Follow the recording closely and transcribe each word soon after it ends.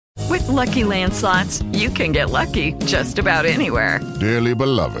Lucky Land Slots, you can get lucky just about anywhere. Dearly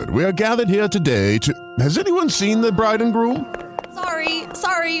beloved, we are gathered here today to... Has anyone seen the bride and groom?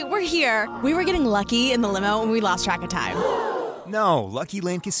 Sorry, we're here. We were getting lucky in the limo and we lost track of time. No, Lucky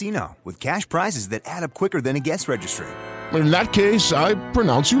Land Casino, with cash prizes that add up quicker than a guest registry. In that case, I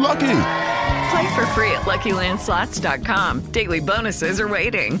pronounce you lucky. Play for free at LuckyLandSlots.com. Daily bonuses are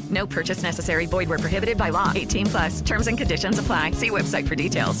waiting. No purchase necessary. Void where prohibited by law. 18+. Terms and conditions apply. See website for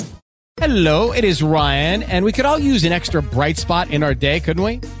details. Hello, it is Ryan, and we could all use an extra bright spot in our day, couldn't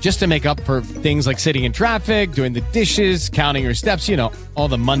we? Just to make up for things like sitting in traffic, doing the dishes, counting your steps, you know, all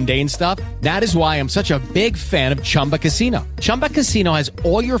the mundane stuff. That is why I'm such a big fan of Chumba Casino. Chumba Casino has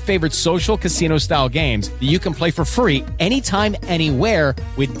all your favorite social casino-style games that you can play for free anytime, anywhere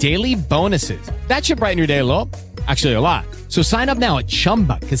with daily bonuses. That should brighten your day a little. Actually, a lot. So sign up now at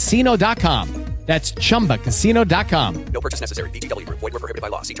ChumbaCasino.com. That's ChumbaCasino.com. No purchase necessary. VGW. Void where prohibited by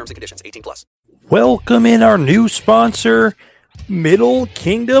law. See terms and conditions. 18+. Welcome in our new sponsor, Middle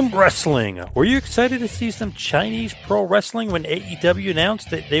Kingdom Wrestling. Were you excited to see some Chinese pro wrestling when AEW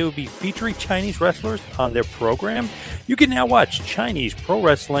announced that they would be featuring Chinese wrestlers on their program? You can now watch Chinese pro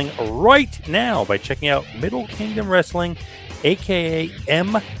wrestling right now by checking out Middle Kingdom Wrestling, aka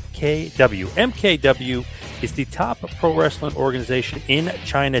MKW. MKW is the top pro wrestling organization in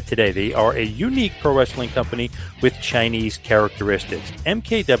China today. They are a unique pro wrestling company with Chinese characteristics.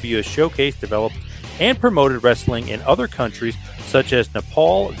 MKW has showcased, developed, and promoted wrestling in other countries such as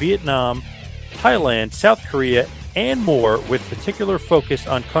Nepal, Vietnam, Thailand, South Korea, and more, with particular focus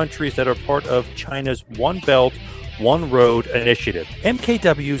on countries that are part of China's One Belt, One Road initiative.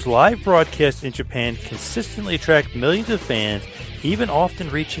 MKW's live broadcasts in Japan consistently attract millions of fans, even often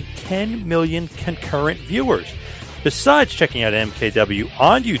reaching 10 million concurrent viewers. Besides checking out MKW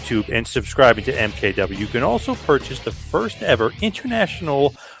on YouTube and subscribing to MKW, you can also purchase the first ever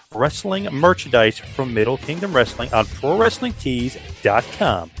international wrestling merchandise from Middle Kingdom Wrestling on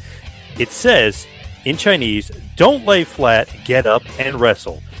ProWrestlingTees.com. It says, in Chinese, "Don't lay flat, get up and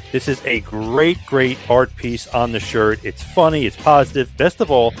wrestle." This is a great art piece on the shirt. It's funny, it's positive. Best of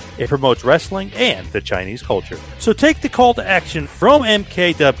all, it promotes wrestling and the Chinese culture. So take the call to action from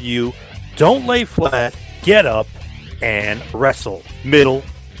MKW. Don't lay flat, get up, and wrestle. Middle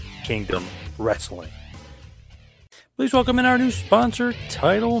Kingdom Wrestling. Please welcome in our new sponsor,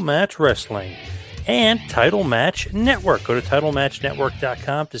 Title Match Wrestling and Title Match Network. Go to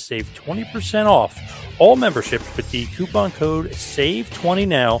TitleMatchNetwork.com to save 20% off all memberships with the coupon code SAVE20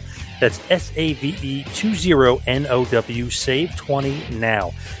 now. That's SAVE20NOW, SAVE20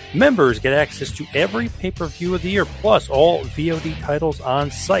 now. Members get access to every pay-per-view of the year, plus all VOD titles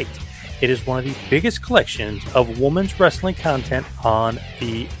on site. It is one of the biggest collections of women's wrestling content on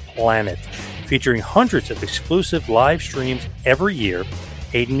the planet, featuring hundreds of exclusive live streams every year,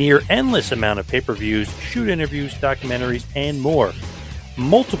 a near endless amount of pay-per-views, shoot interviews, documentaries, and more.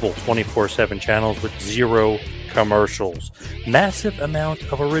 Multiple 24/7 channels with zero commercials. Massive amount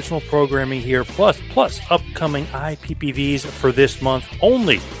of original programming here, plus upcoming IPPVs for this month,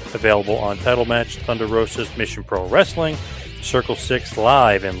 only available on Title Match, Thunder Rosa's Mission Pro Wrestling, Circle 6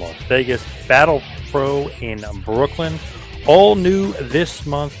 Live in Las Vegas, Battle Pro in Brooklyn. All new this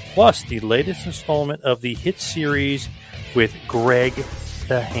month, plus the latest installment of the hit series with Greg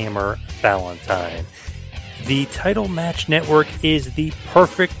the Hammer Valentine. The Title Match Network is the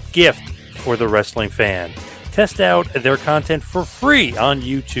perfect gift for the wrestling fan. Test out their content for free on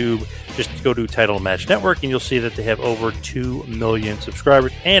YouTube. Just go to Title Match Network and you'll see that they have over 2 million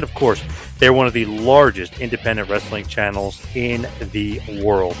subscribers. And of course, they're one of the largest independent wrestling channels in the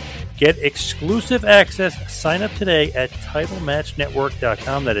world. Get exclusive access. Sign up today at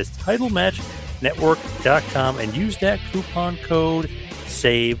TitleMatchNetwork.com. That is TitleMatchNetwork.com, and use that coupon code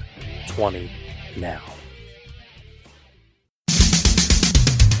SAVE20 now.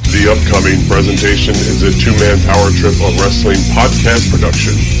 The upcoming presentation is a two-man power trip of wrestling podcast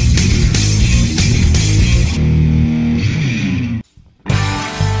production.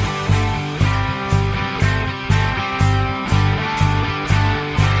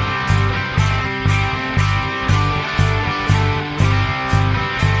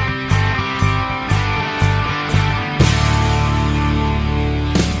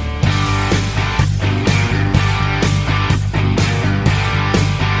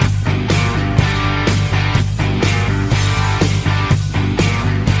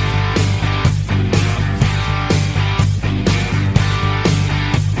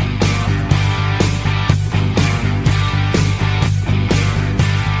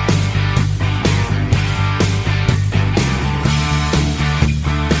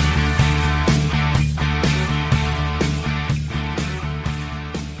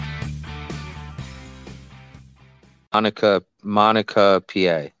 Monica,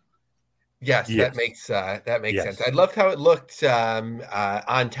 PA. Yes, Yes. that makes Yes. sense. I loved how it looked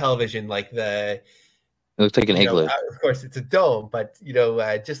on television, like It looks like an you know, igloo. of course it's a dome, but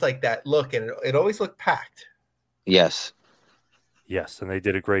just like that look, and it always looked packed. Yes. Yes, and they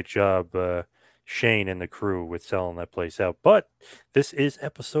did a great job, Shane and the crew, with selling that place out. But this is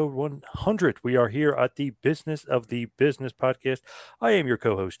episode 100. We are here at the Business of the Business podcast. I am your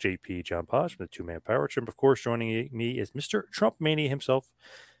co-host, JP John Posh from the Two Man Power Trip. Of course, joining me is Mr. Trump Mania himself,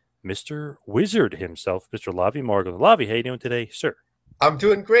 Mr. Wizard himself, Mr. Lavi Margo. Lavi, how you doing today, sir? I'm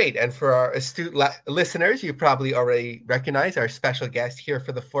doing great. And for our astute listeners, you probably already recognize our special guest here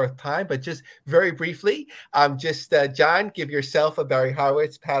for the fourth time. But just very briefly, John, give yourself a Barry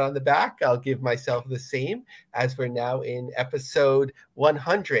Horowitz pat on the back. I'll give myself the same, as we're now in episode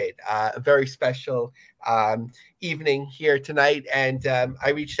 100. A very special evening here tonight. And I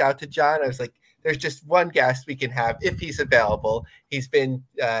reached out to John. I was like, there's just one guest we can have if he's available. He's been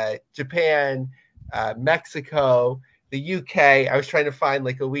Japan, Mexico, the UK. I was trying to find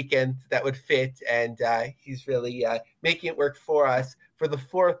like a weekend that would fit, and he's really making it work for us. For the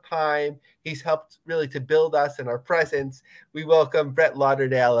fourth time, he's helped really to build us and our presence. We welcome Brett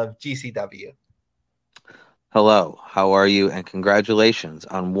Lauderdale of GCW. Hello, how are you? And congratulations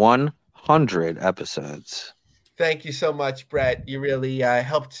on 100 episodes. Thank you so much, Brett. You really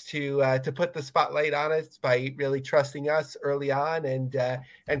helped to put the spotlight on us by really trusting us early on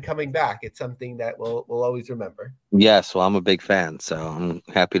and coming back. It's something that we'll always remember. Yes, well, I'm a big fan, so I'm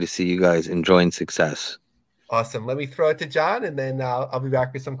happy to see you guys enjoying success. Awesome. Let me throw it to John, and then I'll be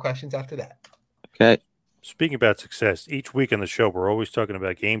back with some questions after that. Okay. Speaking about success, each week on the show, we're always talking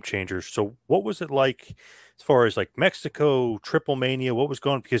about game changers. So what was it like as far as like Mexico, Triple Mania? What was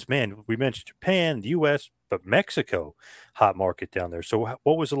going? Because, man, we mentioned Japan, the U.S., but Mexico, hot market down there. So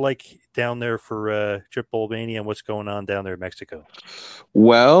what was it like down there for Triple Mania, and what's going on down there in Mexico?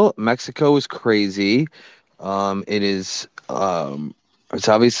 Well, Mexico is crazy. It is it's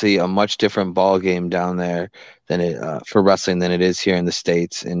obviously a much different ball game down there than it for wrestling than it is here in the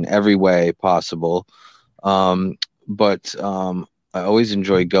States in every way possible. But I always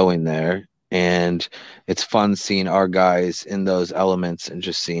enjoy going there, and it's fun seeing our guys in those elements and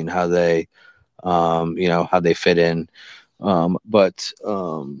just seeing how they, how they fit in.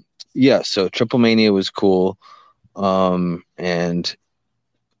 Yeah, so Triple Mania was cool.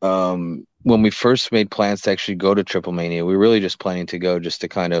 When we first made plans to actually go to Triple Mania, we were really just planning to go just to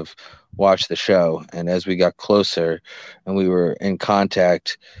kind of watch the show. And as we got closer and we were in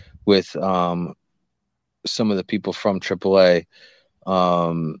contact with some of the people from AAA,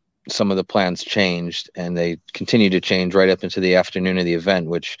 some of the plans changed, and they continued to change right up into the afternoon of the event,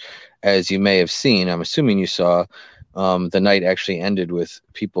 which, as you may have seen, I'm assuming you saw, the night actually ended with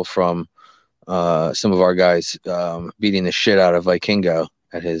people from some of our guys beating the shit out of Vikingo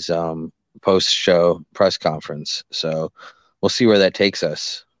at his post-show press conference. So we'll see where that takes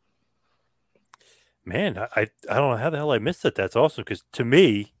us. Man, I don't know how the hell I missed it. That's awesome, because to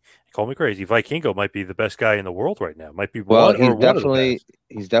me, call me crazy, Vikingo might be the best guy in the world right now. Might be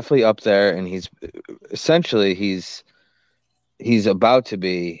he's definitely up there, and he's about to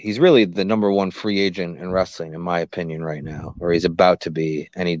be. He's really the number one free agent in wrestling, in my opinion, right now, or he's about to be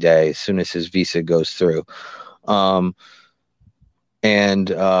any day as soon as his visa goes through.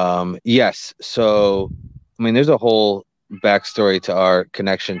 Yes, so I mean, there's a whole backstory to our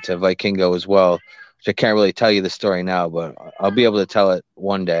connection to Vikingo as well, which I can't really tell you the story now, but I'll be able to tell it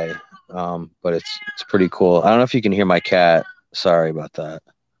one day. But it's pretty cool. I don't know if you can hear my cat. Sorry about that.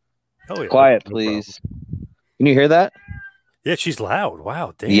 Oh, yeah. Quiet, No please. Can you hear that? Yeah, she's loud.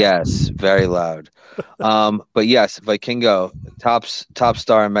 Wow, damn. Yes, very loud. But yes, Vikingo, top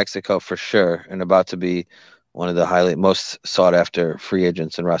star in Mexico for sure, and about to be one of the most sought after free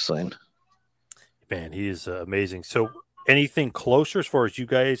agents in wrestling. Man, he is amazing. So, anything closer as far as you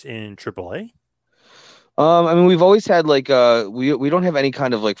guys in AAA? I mean, we've always had we don't have any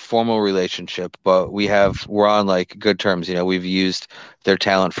kind of like formal relationship, but we're on like good terms. You know, we've used their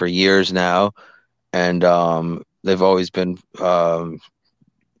talent for years now, and they've always been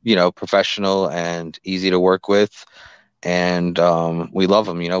professional and easy to work with, and we love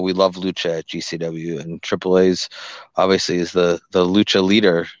them. You know, we love lucha at GCW, and AAA's obviously is the lucha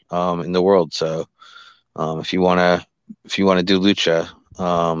leader in the world. So if you want to do lucha.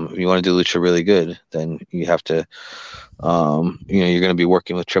 If you want to do lucha really good, then you have to, you're going to be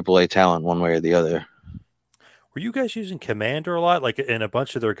working with AAA talent one way or the other. Were you guys using Commander a lot, like in a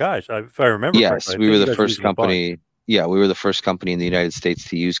bunch of their guys? If I remember yes, correctly, we were the first company. Yeah, we were the first company in the United States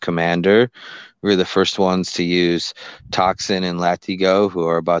to use Commander. We were the first ones to use Toxin and Latigo, who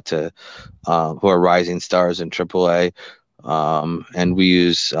are rising stars in AAA. And we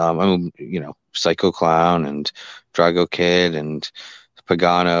use, Psycho Clown and Drago Kid and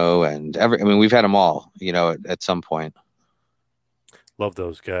Pagano and we've had them all, at some point. Love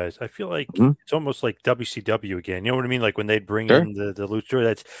those guys. I feel like Mhm. it's almost like WCW again. You know what I mean? Like when they'd bring Sure. in the luchador,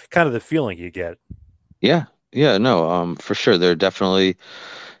 that's kind of the feeling you get. Yeah. Yeah, no, for sure. They're different,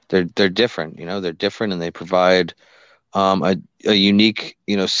 they're different and they provide a unique,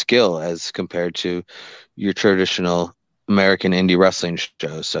 skill as compared to your traditional American indie wrestling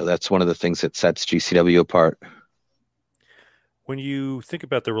shows. So that's one of the things that sets GCW apart. When you think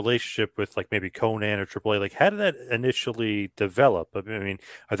about the relationship with like maybe Conan or AAA, like how did that initially develop? I mean,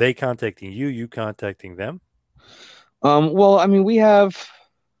 are they contacting you? You contacting them? Well, we have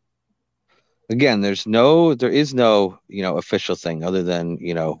again, there is no, official thing other than,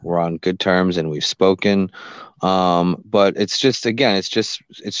 we're on good terms and we've spoken. But it's just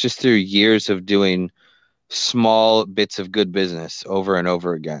through years of doing small bits of good business over and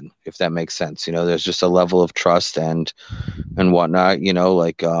over again, if that makes sense. There's just a level of trust and whatnot,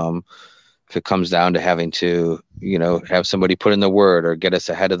 if it comes down to having to, have somebody put in the word or get us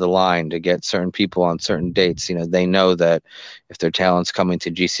ahead of the line to get certain people on certain dates, they know that if their talent's coming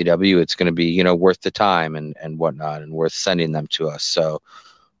to GCW, it's going to be, worth the time and whatnot and worth sending them to us. So,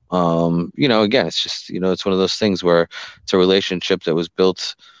 again, it's just, it's one of those things where it's a relationship that was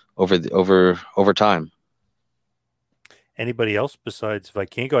built over time. Anybody else besides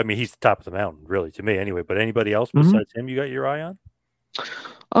Vikingo? I mean, he's the top of the mountain, really, to me anyway. But anybody else Mhm. besides him you got your eye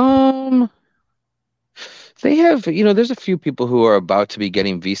on? They have, there's a few people who are about to be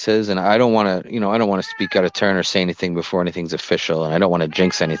getting visas, and I don't want to, I don't want to speak out of turn or say anything before anything's official, and I don't want to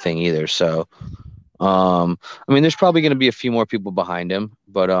jinx anything either. So, there's probably going to be a few more people behind him,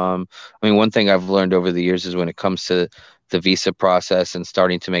 but one thing I've learned over the years is when it comes to the visa process and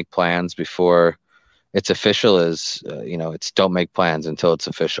starting to make plans before it's official is, it's don't make plans until it's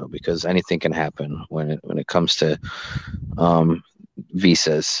official because anything can happen when it comes to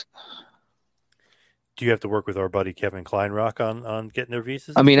visas. Do you have to work with our buddy Kevin Kleinrock on getting their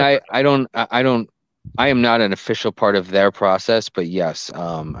visas I and mean, stuff? I am not an official part of their process, but yes,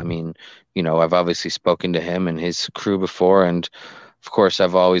 I've obviously spoken to him and his crew before, and of course,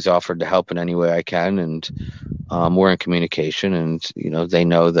 I've always offered to help in any way I can, and we're in communication, and they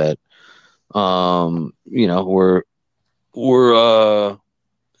know that, we're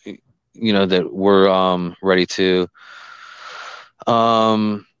that we're ready to,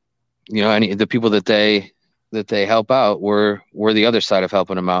 any the people that they help out, we're the other side of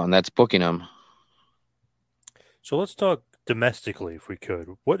helping them out, and that's booking them. So let's talk domestically, if we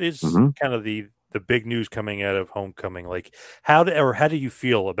could. What is Mhm. kind of the big news coming out of Homecoming? Like, how do you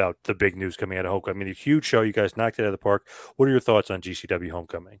feel about the big news coming out of Homecoming? I mean, a huge show. You guys knocked it out of the park. What are your thoughts on GCW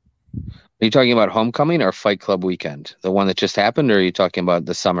Homecoming? Are you talking about Homecoming or Fight Club Weekend? The one that just happened, or are you talking about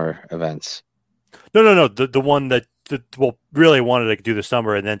the summer events? No. The one that really wanted to do the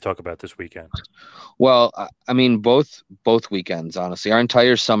summer and then talk about this weekend. Well, both weekends, honestly. Our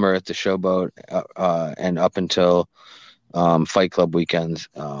entire summer at the Showboat, and up until Fight Club weekend,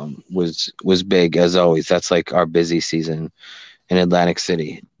 was big as always. That's like our busy season in Atlantic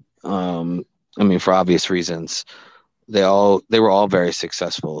City. For obvious reasons. They were all very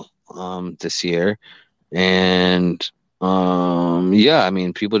successful this year, and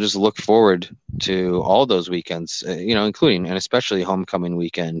people just look forward to all those weekends, including and especially Homecoming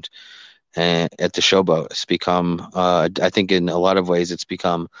weekend at the Showboat. It's become, I think, in a lot of ways, it's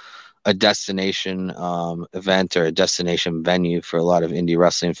become a destination event or a destination venue for a lot of indie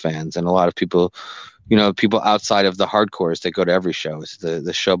wrestling fans and a lot of people, people outside of the hardcores that go to every show.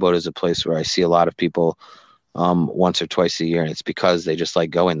 The Showboat is a place where I see a lot of people once or twice a year, and it's because they just like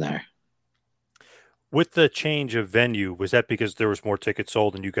going there. With the change of venue, was that because there was more tickets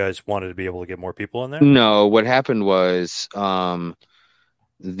sold and you guys wanted to be able to get more people in there? No, what happened was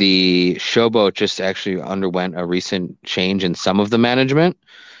the Showboat just actually underwent a recent change in some of the management,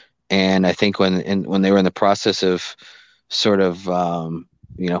 and I think when they were in the process of sort of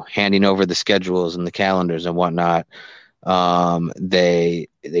handing over the schedules and the calendars and whatnot, they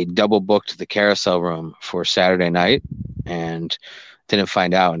double booked the carousel room for Saturday night and didn't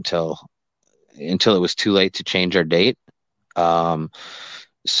find out until it was too late to change our date.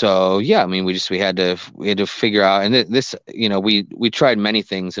 So yeah, we had to figure out, and this, we tried many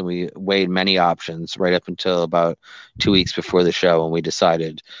things and we weighed many options right up until about 2 weeks before the show, and we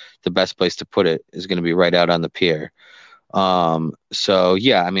decided the best place to put it is going to be right out on the pier. So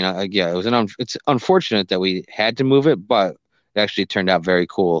yeah, I mean, yeah, it's unfortunate that we had to move it, but it actually turned out very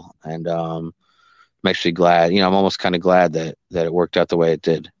cool, and I'm actually glad. I'm almost kind of glad that it worked out the way it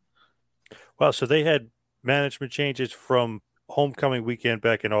did. Wow, so they had management changes from homecoming weekend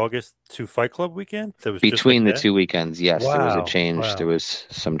back in August to Fight Club weekend? That was just like Between the that? two weekends, yes, there was a Wow, change. There wow. was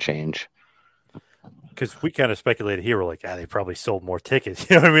some change. Because we kind of speculated here, we're like, they probably sold more tickets.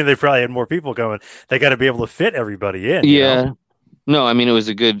 You know what I mean? They probably had more people going. They got to be able to fit everybody in, you know? Yeah. No, I mean it was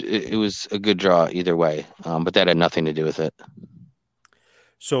a good draw either way, but that had nothing to do with it.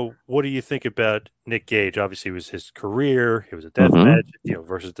 So, what do you think about Nick Gage? Obviously, it was his career. It was a death Hmm. match,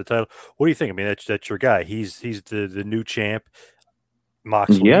 versus the title. What do you think? I mean, that's your guy. He's the new champ.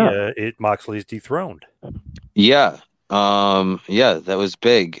 Yeah, Moxley's dethroned. yeah, yeah. That was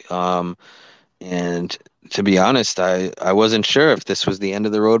big. And to be honest, I wasn't sure if this was the end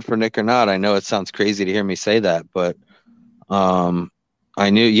of the road for Nick or not. I know it sounds crazy to hear me say that, but um, I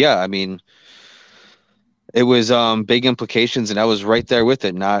knew. Yeah, I mean, it was big implications, and I was right there with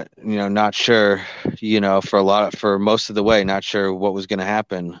it. Not sure, for most of the way, not sure what was going to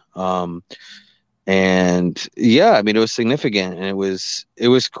happen. And yeah, I mean, it was significant, and it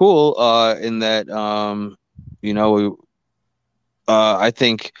was cool. In that, you know, I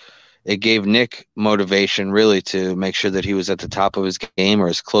think it gave Nick motivation really to make sure that he was at the top of his game or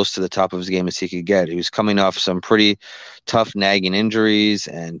as close to the top of his game as he could get. He was coming off some pretty tough nagging injuries,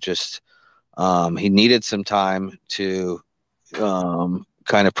 and just he needed some time to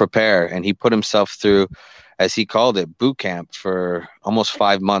kind of prepare, and he put himself through, as he called it, boot camp for almost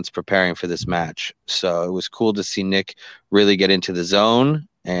 5 months preparing for this match. So it was cool to see Nick really get into the zone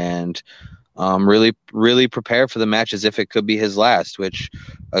and really, really prepare for the match as if it could be his last. Which,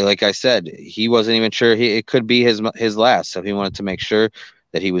 like I said, he wasn't even sure it could be his last. So he wanted to make sure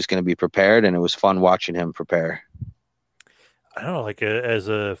that he was going to be prepared, and it was fun watching him prepare. I don't know, like as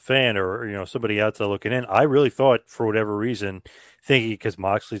a fan or somebody outside looking in, I really thought for whatever reason, thinking because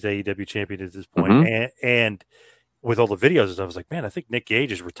Moxley's AEW champion at this point, Hmm. and with all the videos, I was like, man, I think Nick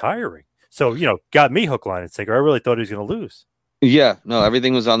Gage is retiring. So got me hook, line, and sinker. I really thought he was going to lose. Yeah, no,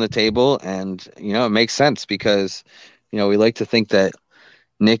 everything was on the table, and it makes sense because we like to think that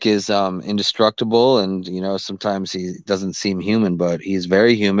Nick is indestructible, and sometimes he doesn't seem human, but he's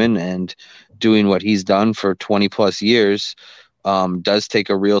very human, and doing what he's done for 20 plus years does take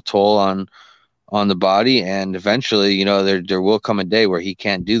a real toll on the body, and eventually there will come a day where he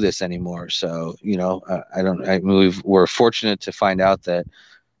can't do this anymore. So we're fortunate to find out that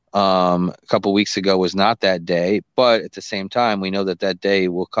a couple weeks ago was not that day, but at the same time, we know that that day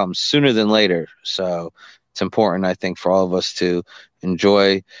will come sooner than later. So it's important, I think, for all of us to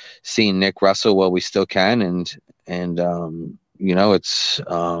enjoy seeing Nick wrestle while we still can, and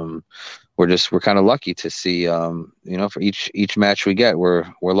it's we're kind of lucky to see, for each match we get, we're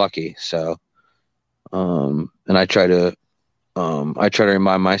lucky. So, and I try to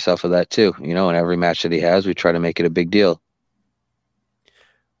remind myself of that too. In every match that he has, we try to make it a big deal.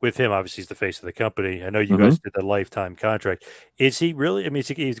 With him, obviously, he's the face of the company. I know you Hmm. guys did the lifetime contract. Is he really? I mean,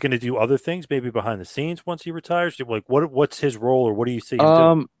 he's going to do other things, maybe behind the scenes once he retires. Like, what's his role, or what do you see him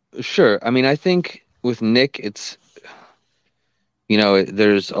doing? Sure. I mean, I think with Nick, it's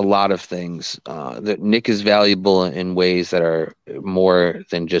there's a lot of things that Nick is valuable in ways that are more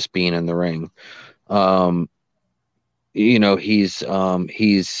than just being in the ring. Um, he's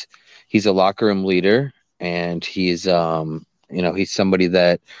a locker room leader, and he's somebody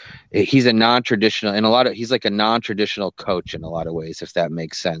that he's a non-traditional in a lot of he's like a non-traditional coach in a lot of ways, if that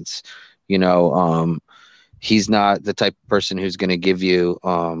makes sense. You know, he's not the type of person who's going to give you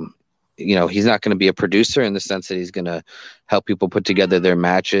he's not going to be a producer in the sense that he's going to help people put together their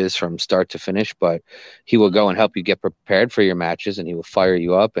matches from start to finish, but he will go and help you get prepared for your matches, and he will fire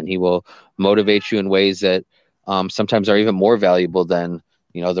you up, and he will motivate you in ways that sometimes are even more valuable than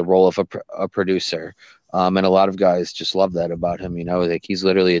the role of a producer. And a lot of guys just love that about him. Like he's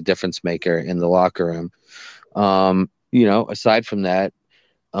literally a difference maker in the locker room. Aside from that,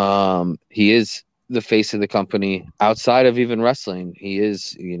 he is the face of the company outside of even wrestling. He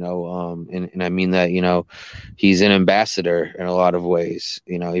is, and I mean that, he's an ambassador in a lot of ways.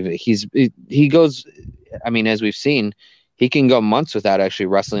 He goes, I mean, as we've seen, he can go months without actually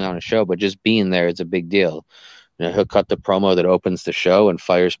wrestling on a show, but just being there is a big deal. He'll cut the promo that opens the show and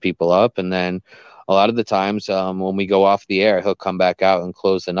fires people up, and then a lot of the times when we go off the air, he'll come back out and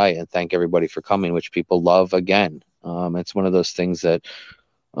close the night and thank everybody for coming, which people love again. It's one of those things that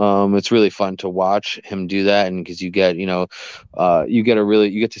it's really fun to watch him do that, and because you get you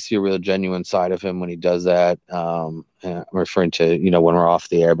get to see a real genuine side of him when he does that. I'm referring to when we're off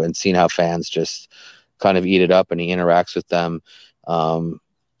the air, but seeing how fans just kind of eat it up, and he interacts with them, off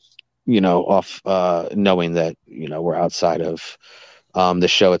knowing that, we're outside of the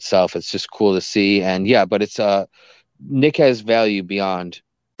show itself. It's just cool to see. And yeah, but it's Nick has value beyond.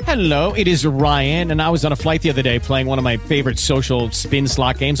 Hello, it is Ryan, and I was on a flight the other day playing one of my favorite social spin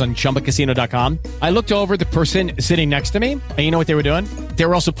slot games on ChumbaCasino.com. I looked over at the person sitting next to me, and you know what they were doing? They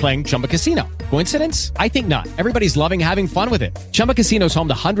were also playing Chumba Casino. Coincidence? I think not. Everybody's loving having fun with it. Chumba Casino is home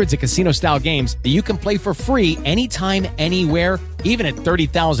to hundreds of casino-style games that you can play for free anytime, anywhere, even at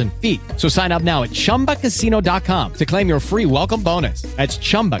 30,000 feet. So sign up now at ChumbaCasino.com to claim your free welcome bonus. That's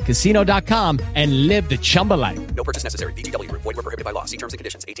ChumbaCasino.com and live the Chumba life. No purchase necessary. VGW. Void where prohibited by law. See terms and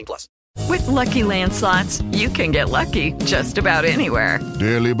conditions. 18+. With Lucky Land Slots, you can get lucky just about anywhere.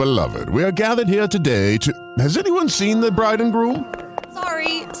 Dearly beloved, we are gathered here today to... Has anyone seen the bride and groom?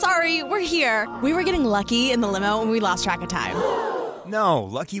 Sorry, we're here. We were getting lucky in the limo and we lost track of time. No,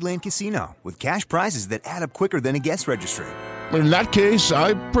 Lucky Land Casino, with cash prizes that add up quicker than a guest registry. In that case,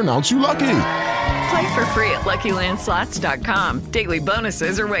 I pronounce you lucky. Play for free at LuckyLandSlots.com. Daily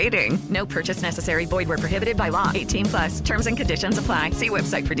bonuses are waiting. No purchase necessary. Void where prohibited by law. 18+. Terms and conditions apply. See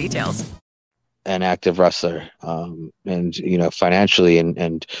website for details. An active wrestler, and financially,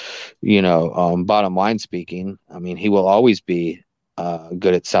 and bottom line speaking, I mean, he will always be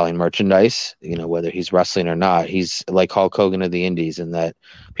good at selling merchandise, whether he's wrestling or not. He's like Hulk Hogan of the Indies, in that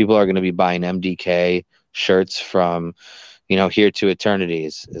people are going to be buying MDK shirts from here to eternity,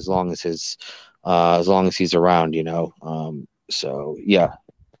 as long as he's around. So yeah,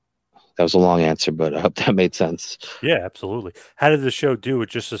 that was a long answer, but I hope that made sense. Yeah, absolutely. How did the show do?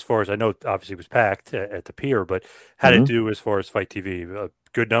 Just as far as I know, obviously it was packed at the pier, but how did it do as far as Fight TV?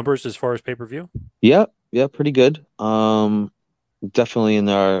 Good numbers as far as pay-per-view? Yeah, pretty good. Definitely in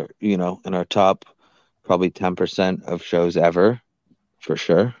our top probably 10% of shows ever, for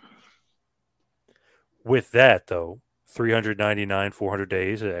sure. With that, though, 399, 400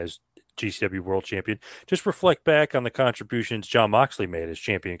 days as GCW World Champion. Just reflect back on the contributions Jon Moxley made as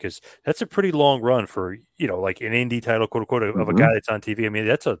champion, because that's a pretty long run for, like an indie title, quote unquote, of a guy that's on TV. I mean,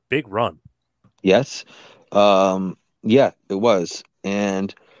 that's a big run. Yes. Yeah, it was.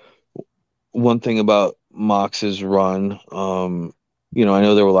 And one thing about Mox's run, I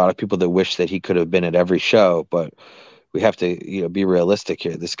know there were a lot of people that wish that he could have been at every show, but we have to, be realistic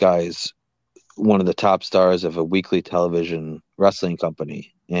here. This guy is one of the top stars of a weekly television wrestling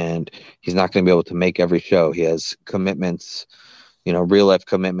company, and he's not going to be able to make every show. He has commitments, real life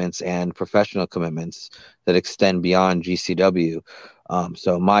commitments and professional commitments that extend beyond GCW.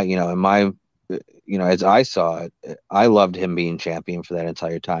 As I saw it, I loved him being champion for that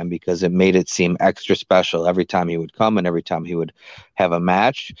entire time, because it made it seem extra special every time he would come and every time he would have a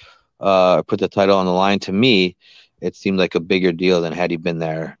match, put the title on the line. To me, it seemed like a bigger deal than had he been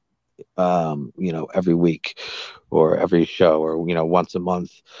there every week or every show, or once a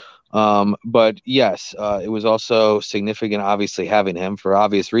month. But yes, it was also significant, obviously, having him for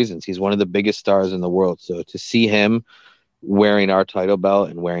obvious reasons. He's one of the biggest stars in the world. So to see him wearing our title belt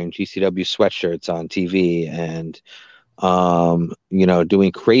and wearing GCW sweatshirts on TV and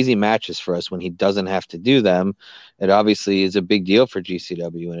doing crazy matches for us when he doesn't have to do them, it obviously is a big deal for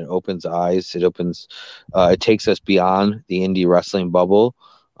GCW, and it opens eyes. It takes us beyond the indie wrestling bubble,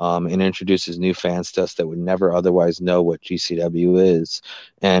 and introduces new fans to us that would never otherwise know what GCW is.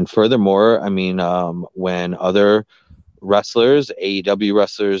 And furthermore, I mean, when other wrestlers, AEW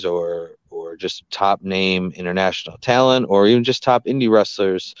wrestlers, or just top name international talent, or even just top indie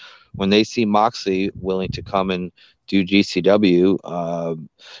wrestlers, when they see Moxley willing to come and do GCW,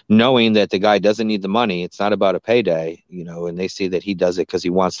 knowing that the guy doesn't need the money, it's not about a payday, and they see that he does it because he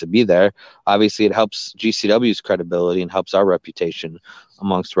wants to be there. Obviously, it helps GCW's credibility and helps our reputation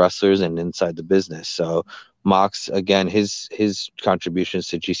amongst wrestlers and inside the business. So Mox, again, his contributions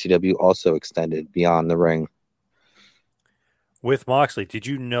to GCW also extended beyond the ring. With Moxley, did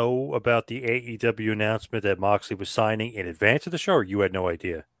you know about the AEW announcement that Moxley was signing in advance of the show, or you had no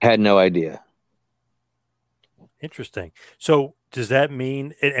idea? Had no idea. Interesting. So does that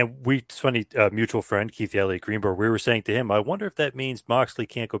mean, it's funny, mutual friend, Keith Elliott Greenberg, we were saying to him, I wonder if that means Moxley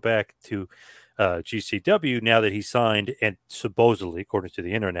can't go back to GCW now that he's signed, and supposedly, according to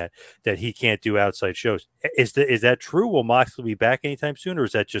the internet, that he can't do outside shows. Is that true? Will Moxley be back anytime soon, or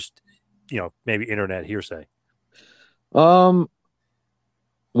is that just, maybe internet hearsay? Well,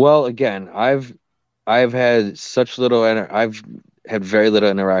 again, I've had I've had very little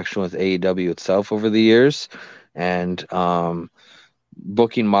interaction with AEW itself over the years, and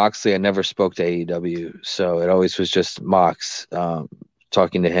booking Moxley, I never spoke to AEW, so it always was just Mox,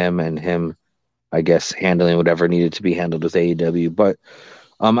 talking to him, and him, I guess, handling whatever needed to be handled with AEW. But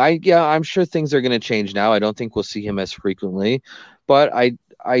I'm sure things are going to change now. I don't think we'll see him as frequently, but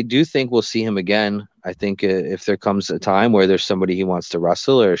I do think we'll see him again. I think if there comes a time where there's somebody he wants to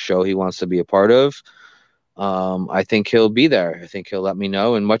wrestle or a show he wants to be a part of, I think he'll be there. I think he'll let me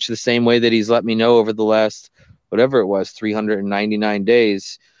know in much the same way that he's let me know over the last, whatever it was, 399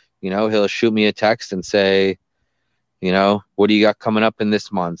 days. He'll shoot me a text and say, what do you got coming up in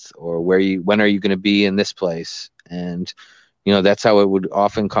this month, or when are you going to be in this place? And that's how it would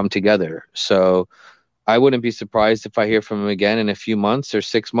often come together. So I wouldn't be surprised if I hear from him again in a few months or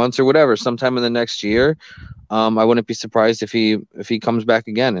 6 months or whatever, sometime in the next year. I wouldn't be surprised if he comes back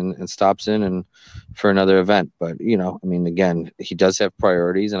again and stops in and for another event. But again, he does have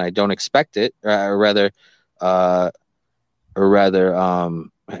priorities, and I don't expect it. I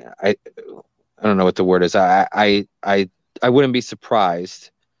don't know what the word is. I wouldn't be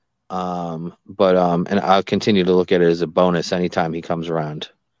surprised. And I'll continue to look at it as a bonus anytime he comes around.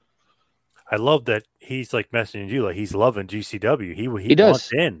 I love that he's like messaging you, like he's loving GCW. He does.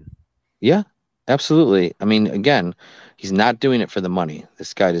 wants in. Yeah, absolutely. Again, he's not doing it for the money.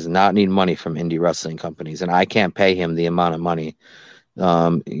 This guy does not need money from indie wrestling companies, and I can't pay him the amount of money.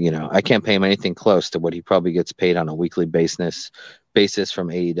 I can't pay him anything close to what he probably gets paid on a weekly basis from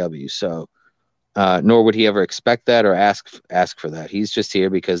AEW. So, nor would he ever expect that or ask for that. He's just here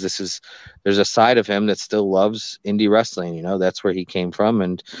because there's a side of him that still loves indie wrestling. That's where he came from,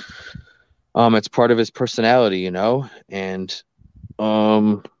 and it's part of his personality. And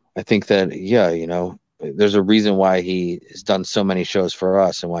I think that there's a reason why he has done so many shows for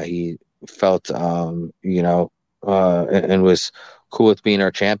us and why he felt and was cool with being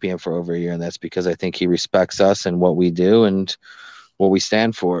our champion for over a year, and that's because I think he respects us and what we do and what we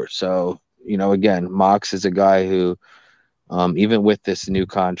stand for. So, again, Mox is a guy who, even with this new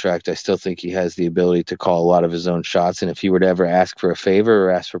contract, I still think he has the ability to call a lot of his own shots. And if he were to ever ask for a favor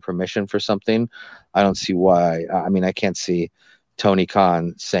or ask for permission for something, I don't see why. I can't see Tony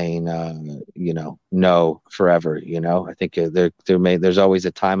Khan saying, no forever. I think there's always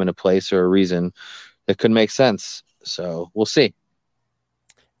a time and a place or a reason that could make sense. So we'll see.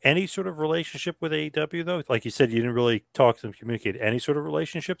 Any sort of relationship with AEW, though? Like you said, you didn't really talk to them, communicate. Any sort of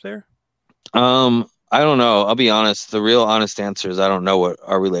relationship there? I don't know. I'll be honest. The real honest answer is I don't know what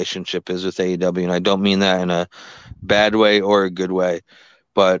our relationship is with AEW, and I don't mean that in a bad way or a good way.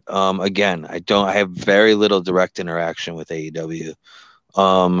 But again, I have very little direct interaction with AEW.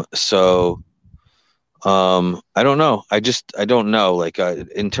 So I don't know. I don't know. Like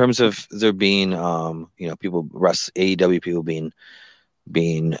in terms of there being people AEW people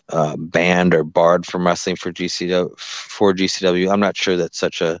being banned or barred from wrestling for GCW. I'm not sure that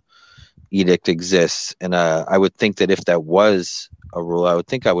such a edict exists, and I would think that if that was a rule, I would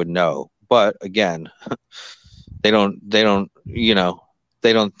think I would know. But again, they don't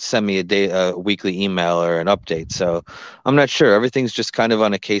send me a weekly email or an update, so I'm not sure. Everything's just kind of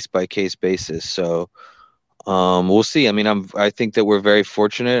on a case by case basis. So we'll see. I think that we're very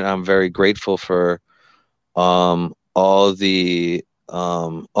fortunate. I'm very grateful for all the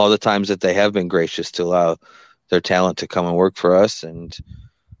times that they have been gracious to allow their talent to come and work for us. And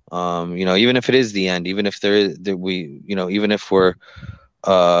even if it is the end, even if even if we're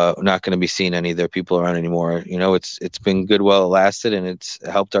not going to be seeing any of their people around anymore, it's been good while it lasted, and it's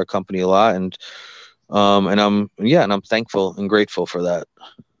helped our company a lot. And I'm thankful and grateful for that.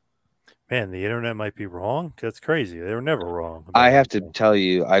 Man, the internet might be wrong. That's crazy. They were never wrong. I have to tell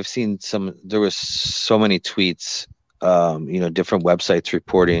you, I've seen there was so many tweets, different websites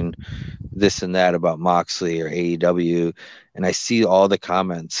reporting this and that about Moxley or AEW, and I see all the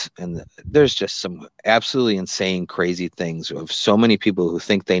comments, and there's just some absolutely insane, crazy things of so many people who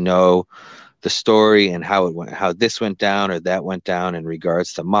think they know the story and how this went down or that went down in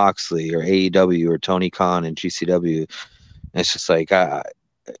regards to Moxley or AEW or Tony Khan and GCW. And it's just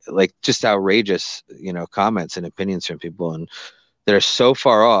like just outrageous, comments and opinions from people, and they're so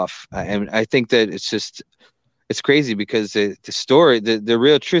far off. And I think that it's crazy because the story, the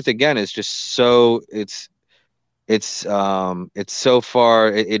real truth again is just so it's so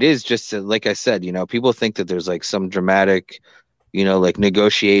far. It is just like I said, people think that there's like some dramatic, like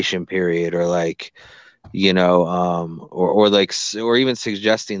negotiation period or like, or even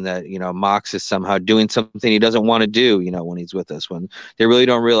suggesting that, Mox is somehow doing something he doesn't want to do, when he's with us, when they really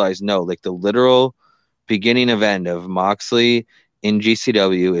don't realize, no, like the literal beginning of end of Moxley in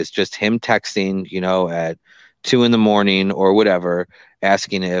GCW is just him texting, at 2 a.m. or whatever,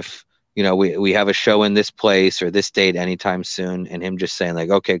 asking if, we have a show in this place or this date anytime soon, and him just saying like,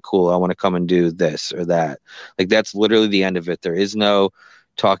 okay, cool, I want to come and do this or that. Like that's literally the end of it. There is no,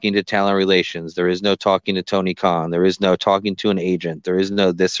 talking to talent relations. There is no talking to Tony Khan. There is no talking to an agent. There is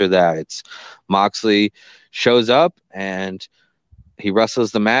no this or that. It's Moxley shows up and he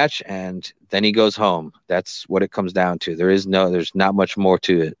wrestles the match and then he goes home. That's what it comes down to. There's not much more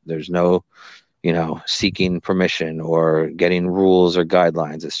to it. There's no, seeking permission or getting rules or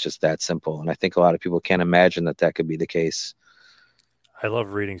guidelines. It's just that simple. And I think a lot of people can't imagine that could be the case. I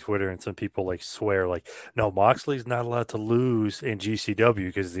love reading Twitter, and some people swear no, Moxley's not allowed to lose in GCW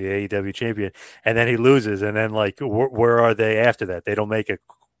because the AEW champion, and then he loses, and then where are they after that? They don't make a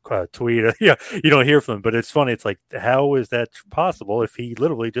tweet. You don't hear from them. But it's funny. It's how is that possible if he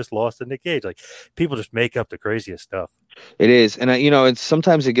literally just lost in the cage? People just make up the craziest stuff. It is, and it's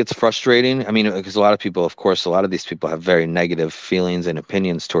sometimes it gets frustrating. I mean, because a lot of people, of course, a lot of these people have very negative feelings and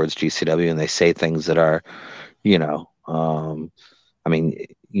opinions towards GCW, and they say things that are,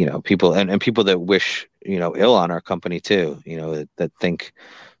 people and people that wish, ill on our company too, that think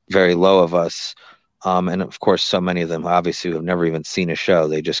very low of us. And of course, so many of them obviously who have never even seen a show.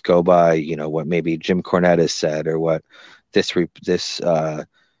 They just go by, what maybe Jim Cornette has said or what this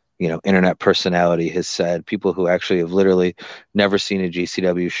internet personality has said. People who actually have literally never seen a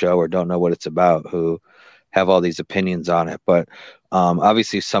GCW show or don't know what it's about, who have all these opinions on it. But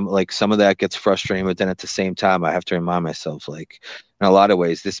obviously some of that gets frustrating, but then at the same time, I have to remind myself, in a lot of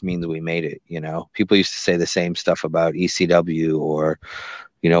ways, this means we made it. People used to say the same stuff about ECW or,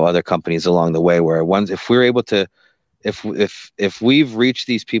 other companies along the way, where if we're able to, if we've reached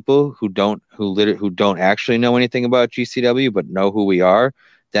these people who don't actually know anything about GCW, but know who we are,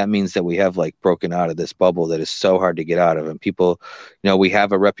 that means that we have broken out of this bubble that is so hard to get out of. And people, we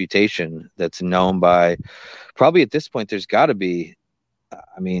have a reputation that's known by, probably at this point, there's got to be,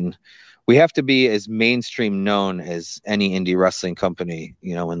 we have to be as mainstream known as any indie wrestling company,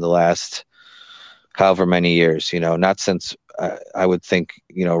 in the last however many years, not since I would think,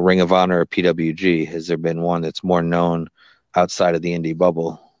 Ring of Honor or PWG, has there been one that's more known outside of the indie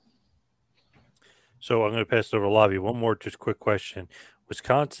bubble. So I'm going to pass it over to Lavi. One more just quick question.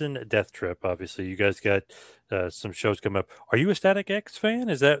 Wisconsin Death Trip, obviously you guys got some shows coming up. Are you a Static X fan?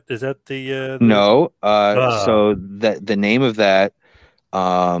 Is that the No. So the name of that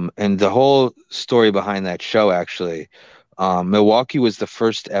and the whole story behind that show, actually, Milwaukee was the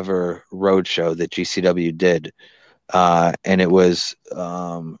first ever road show that GCW did. And it was,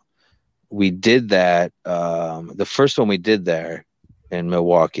 we did that, the first one we did there in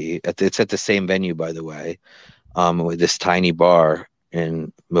Milwaukee, it's at the same venue, by the way, with this tiny bar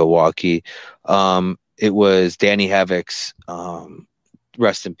in Milwaukee. It was Danny Havoc's,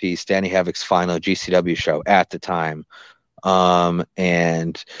 rest in peace, Danny Havoc's final GCW show at the time.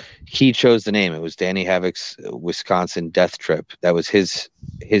 And he chose the name. It was Danny Havoc's Wisconsin Death Trip. That was his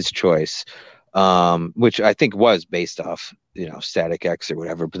choice, which I think was based off, Static X or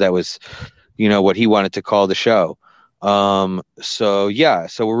whatever, but that was, what he wanted to call the show. So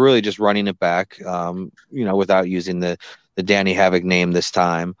we're really just running it back, without using the Danny Havoc name this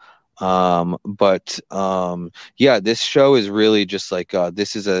time. This show is really just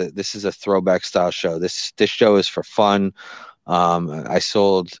this is a throwback style show. This show is for fun. I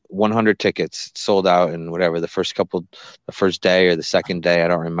sold 100 tickets, sold out in whatever the first day or the second day, I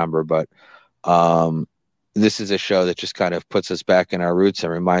don't remember, but this is a show that just kind of puts us back in our roots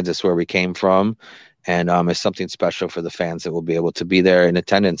and reminds us where we came from. And is something special for the fans that will be able to be there in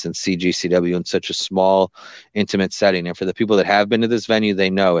attendance and see GCW in such a small, intimate setting. And for the people that have been to this venue, they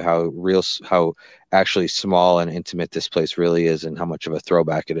know how actually small and intimate this place really is and how much of a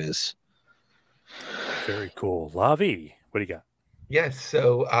throwback it is. Very cool. Lavi, what do you got? Yes.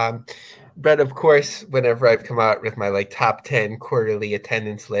 So, Brett, of course, whenever I've come out with my top 10 quarterly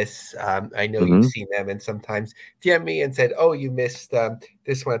attendance lists, I know you've seen them and sometimes DM me and said, oh, you missed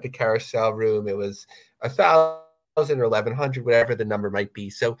this one at the Carousel Room. It was 1,000 or 1,100, whatever the number might be.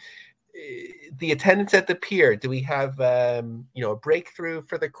 So the attendance at the pier, do we have, a breakthrough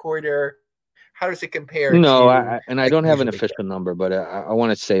for the quarter? How does it compare? No, I don't have an official number, but I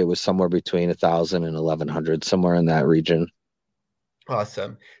want to say it was somewhere between 1,000 and 1,100, somewhere in that region.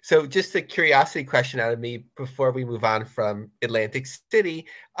 Awesome. So just a curiosity question out of me before we move on from Atlantic City.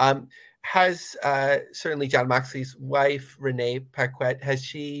 Has certainly John Moxley's wife, Renee Paquette,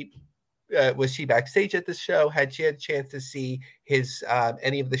 was she backstage at the show? Had she had a chance to see his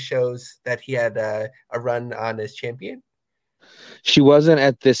any of the shows that he had a run on as champion? She wasn't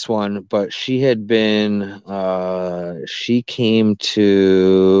at this one, but she had been, she came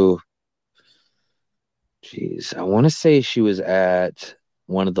to, I want to say she was at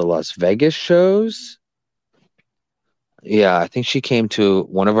one of the Las Vegas shows. Yeah, I think she came to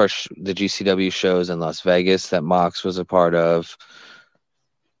one of the GCW shows in Las Vegas that Mox was a part of.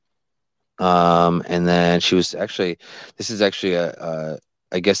 And then she was actually, this is actually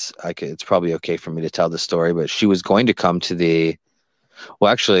I guess it's probably okay for me to tell the story, but she was going to come to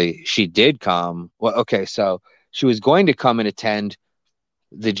well, actually she did come. Well, okay. So she was going to come and attend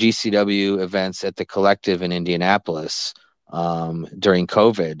the GCW events at the Collective in Indianapolis, during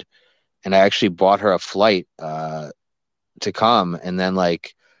COVID. And I actually bought her a flight, to come. And then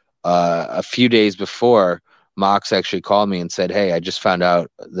a few days before, Mox actually called me and said, "Hey, I just found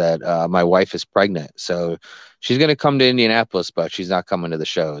out that my wife is pregnant. So she's going to come to Indianapolis, but she's not coming to the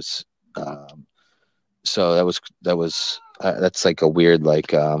shows." So that's like a weird,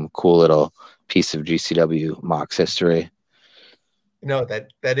 cool little piece of GCW Mox history. No,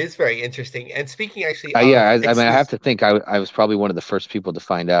 that is very interesting. And speaking actually, I mean, I have to think I was probably one of the first people to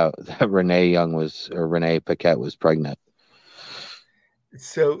find out that Renee Paquette was pregnant.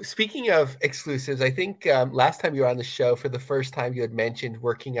 So speaking of exclusives, I think last time you were on the show for the first time, you had mentioned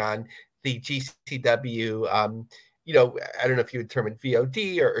working on the GCW, I don't know if you would term it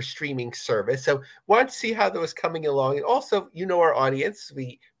VOD or streaming service. So wanted to see how that was coming along. And also, our audience,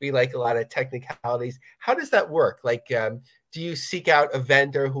 we like a lot of technicalities. How does that work? Do you seek out a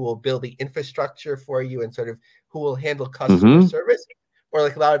vendor who will build the infrastructure for you and sort of who will handle customer service? Or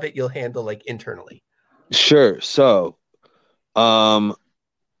a lot of it you'll handle internally? Sure. So,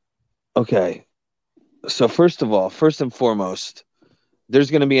 okay. So first and foremost, there's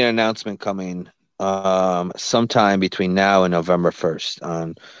going to be an announcement coming sometime between now and November 1st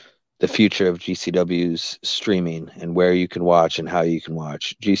on the future of GCW's streaming and where you can watch and how you can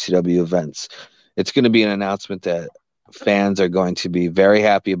watch GCW events. It's going to be an announcement that fans are going to be very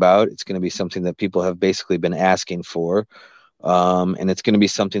happy about. It's going to be something that people have basically been asking for. And it's going to be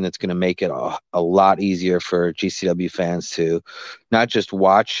something that's going to make it a lot easier for GCW fans to not just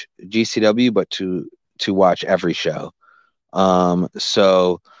watch GCW, but to watch every show.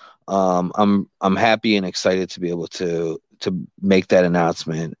 So I'm happy and excited to be able to make that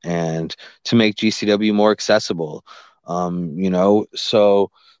announcement and to make GCW more accessible.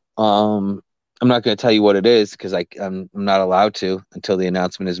 I'm not going to tell you what it is because I'm not allowed to until the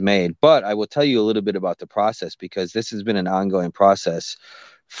announcement is made. But I will tell you a little bit about the process because this has been an ongoing process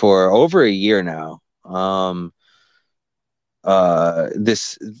for over a year now. And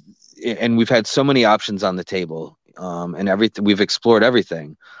we've had so many options on the table, and everything. We've explored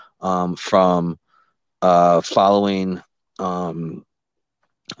everything from following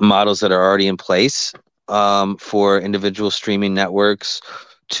models that are already in place for individual streaming networks,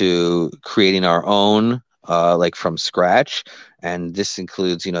 to creating our own, from scratch. And this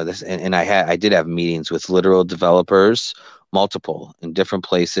includes, and I did have meetings with literal developers, multiple in different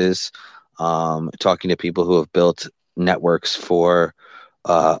places, talking to people who have built networks for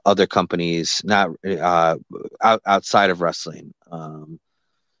other companies, not outside of wrestling.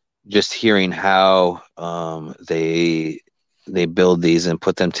 Just hearing how they build these and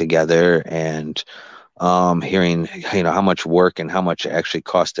put them together, and hearing how much work and how much it actually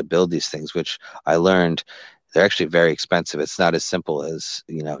costs to build these things, which I learned they're actually very expensive. It's not as simple as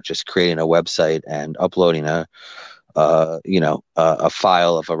just creating a website and uploading a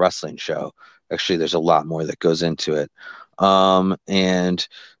file of a wrestling show. Actually, there's a lot more that goes into it. And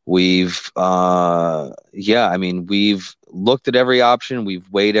we've looked at every option. We've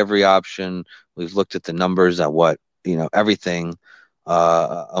weighed every option. We've looked at the numbers on what everything.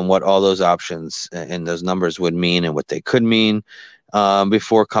 On what all those options and those numbers would mean and what they could mean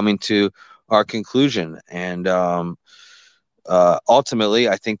before coming to our conclusion. And ultimately,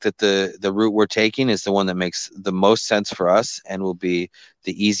 I think that the route we're taking is the one that makes the most sense for us and will be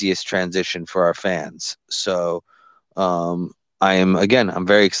the easiest transition for our fans. So I'm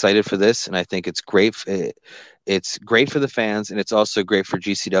very excited for this, and I think it's great. It's great for the fans, and it's also great for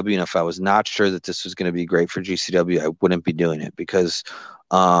GCW. And if I was not sure that this was going to be great for GCW, I wouldn't be doing it, because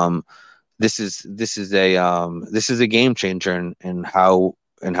this is a game changer in how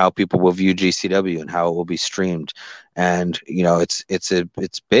people will view GCW and how it will be streamed. And it's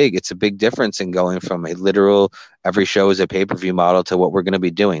big. It's a big difference in going from a literal every show is a pay-per-view model to what we're going to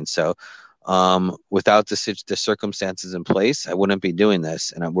be doing. So without the circumstances in place, I wouldn't be doing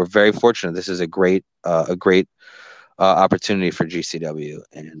this, and we're very fortunate. This is a great opportunity for GCW,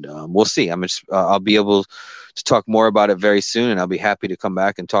 and we'll see. I'll be able to talk more about it very soon, and I'll be happy to come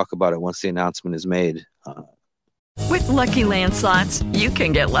back and talk about it once the announcement is made. With Lucky Land Slots, you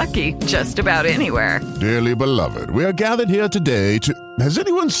can get lucky just about anywhere. Dearly beloved, we are gathered here today to... Has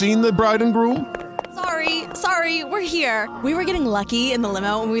anyone seen the bride and groom? Sorry, we're here. We were getting lucky in the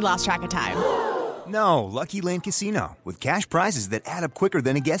limo and we lost track of time. No, Lucky Land Casino, with cash prizes that add up quicker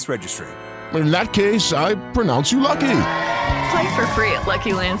than a guest registry. In that case, I pronounce you lucky. Play for free at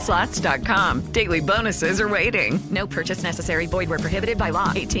LuckyLandSlots.com. Daily bonuses are waiting. No purchase necessary. Void where prohibited by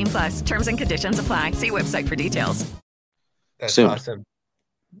law. 18 plus. Terms and conditions apply. See website for details. That's Soon. awesome.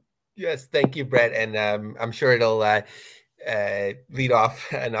 Yes, thank you, Brett. And I'm sure it'll lead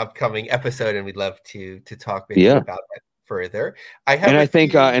off an upcoming episode, and we'd love to talk with you about that further. I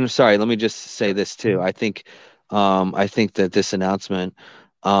think, and sorry, let me just say this too. I think that this announcement,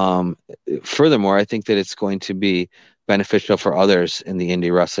 furthermore, I think that it's going to be beneficial for others in the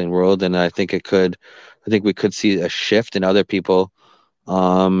indie wrestling world, and I think we could see a shift in other people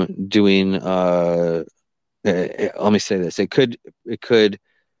doing. Let me say this: it could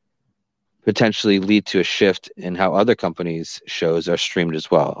potentially lead to a shift in how other companies' shows are streamed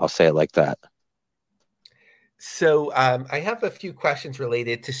as well. I'll say it like that. So I have a few questions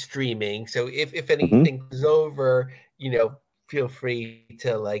related to streaming. So if anything goes over, feel free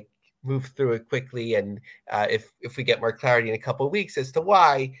to move through it quickly. And if we get more clarity in a couple of weeks as to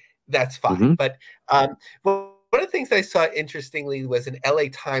why, that's fine. But one of the things that I saw interestingly was an LA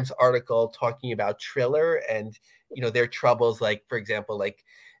Times article talking about Triller and, their troubles, for example,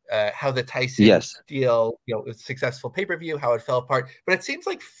 how the Tyson deal, was successful pay-per-view, how it fell apart. But it seems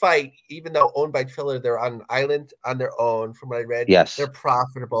like Fight, even though owned by Triller, they're on an island on their own. From what I read, they're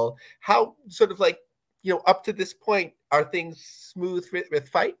profitable. How sort of up to this point, are things smooth with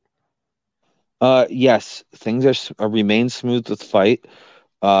Fight? Yes, things remain smooth with Fight.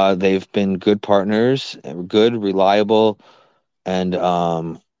 They've been good partners, good, reliable,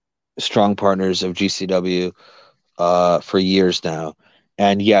 and strong partners of GCW for years now.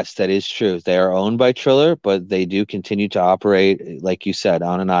 And yes, that is true. They are owned by Triller, but they do continue to operate, like you said,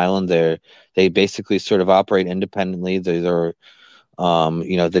 on an island. They basically sort of operate independently. They're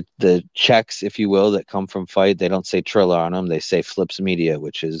the checks, if you will, that come from Fight, they don't say Triller on them. They say Flips Media,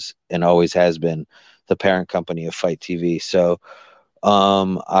 which is and always has been the parent company of Fight TV. So,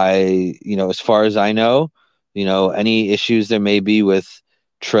 as far as I know, any issues there may be with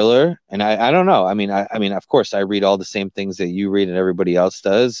Triller, and I don't know. I mean, of course, I read all the same things that you read and everybody else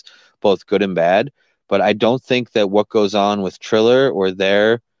does, both good and bad. But I don't think that what goes on with Triller or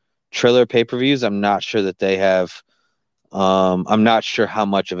their Triller pay-per-views, I'm not sure that they have. I'm not sure how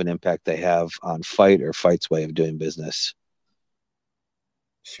much of an impact they have on Fight or Fight's way of doing business.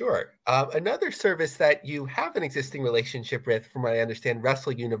 Sure. Another service that you have an existing relationship with, from what I understand,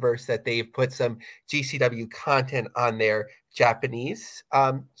 Wrestle Universe, that they've put some GCW content on their Japanese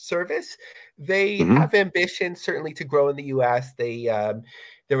service. They have ambitions certainly to grow in the US. There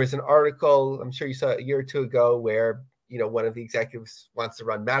was an article, I'm sure you saw a year or two ago, where one of the executives wants to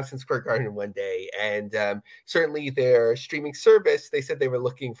run Madison Square Garden one day. And certainly their streaming service, they said they were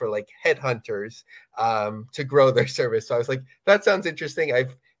looking for headhunters to grow their service. So I was like, that sounds interesting.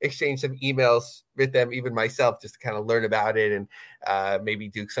 I've exchanged some emails with them, even myself, just to kind of learn about it and maybe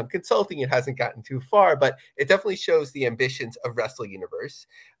do some consulting. It hasn't gotten too far, but it definitely shows the ambitions of Wrestle Universe.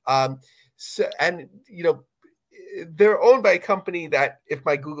 They're owned by a company that, if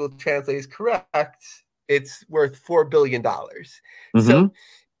my Google Translate is correct, it's worth $4 billion. So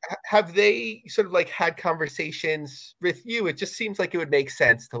have they sort of had conversations with you? It just seems like it would make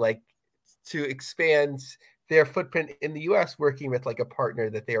sense to expand their footprint in the US, working with a partner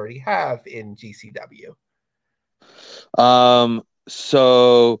that they already have in GCW.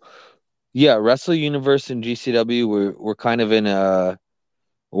 So yeah, Wrestle Universe and GCW, we're kind of in I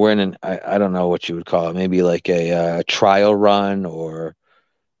don't know what you would call it, maybe a trial run, or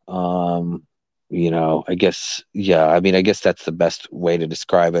I guess, I guess that's the best way to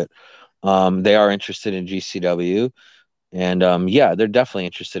describe it. They are interested in GCW, and they're definitely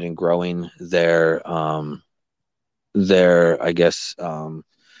interested in growing their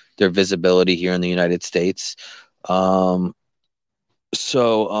visibility here in the United States. And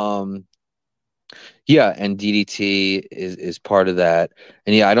DDT is part of that.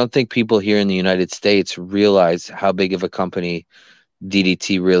 And I don't think people here in the United States realize how big of a company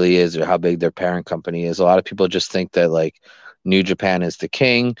DDT really is, or how big their parent company is. A lot of people just think that New Japan is the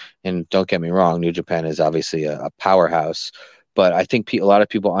king, and don't get me wrong, New Japan is obviously a powerhouse, but I think a lot of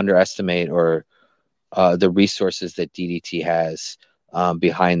people underestimate the resources that DDT has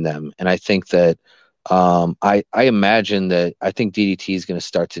behind them. And I think that I imagine that I think DDT is going to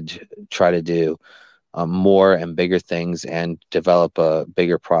start to try to do more and bigger things and develop a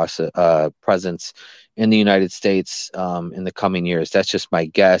bigger presence in the United States in the coming years. That's just my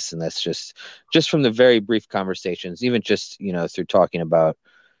guess, and that's just from the very brief conversations, even just through talking about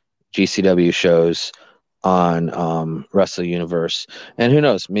GCW shows on Wrestle Universe. And who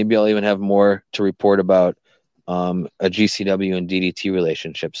knows, maybe I'll even have more to report about a GCW and DDT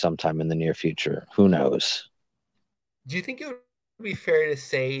relationship sometime in the near future. Who knows? do you think it would be fair to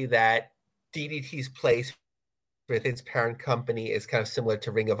say that DDT's place with its parent company is kind of similar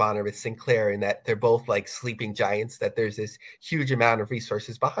to Ring of Honor with Sinclair in that they're both like sleeping giants, that there's this huge amount of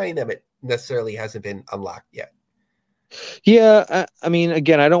resources behind them? It necessarily hasn't been unlocked yet. Yeah, I mean,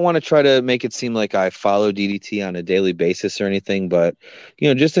 again, I don't want to try to make it seem like I follow DDT on a daily basis or anything, but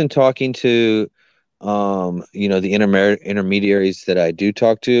just in talking to the intermediaries that I do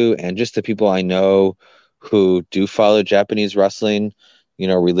talk to, and just the people I know who do follow Japanese wrestling,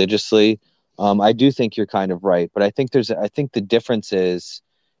 religiously, I do think you're kind of right. But I think the difference is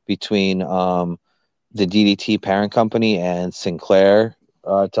between the DDT parent company and Sinclair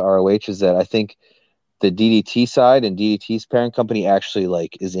to ROH is that I think the DDT side and DDT's parent company actually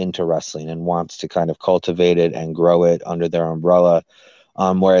is into wrestling and wants to kind of cultivate it and grow it under their umbrella.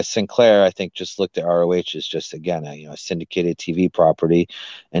 Whereas Sinclair, I think, just looked at ROH as just, again, a syndicated TV property.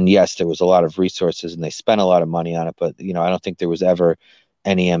 And yes, there was a lot of resources and they spent a lot of money on it, but, I don't think there was ever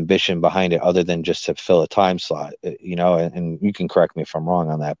any ambition behind it other than just to fill a time slot, and you can correct me if I'm wrong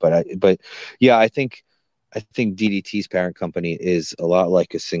on that. But yeah, I think DDT's parent company is a lot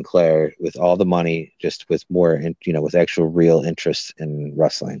like a Sinclair with all the money, just with more, with actual real interest in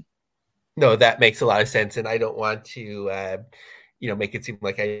wrestling. No, that makes a lot of sense. And I don't want to, make it seem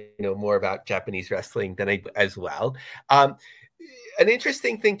like I know more about Japanese wrestling than I do as well. An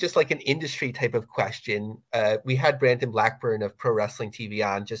interesting thing, just like an industry type of question. We had Brandon Blackburn of Pro Wrestling TV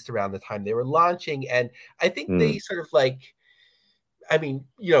on just around the time they were launching. And I think they sort of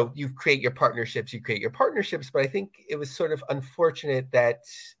you create your partnerships, but I think it was sort of unfortunate that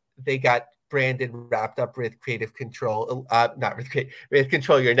they got Brandon wrapped up with creative control, with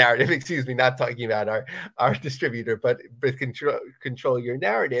Control Your Narrative, excuse me, not talking about our distributor, but with control Your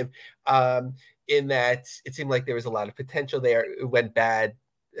Narrative, in that it seemed like there was a lot of potential there. It went bad,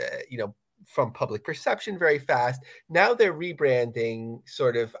 from public perception very fast. Now they're rebranding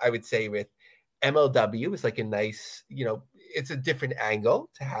sort of, I would say, with MLW is like a nice, it's a different angle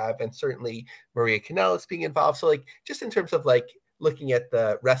to have. And certainly Maria Kanellis being involved. So just in terms of looking at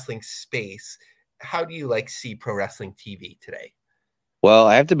the wrestling space, how do you see Pro Wrestling TV today? Well,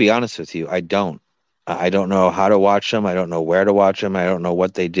 I have to be honest with you. I don't know how to watch them. I don't know where to watch them. I don't know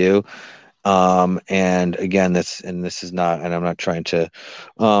what they do. And again, this is not, and I'm not trying to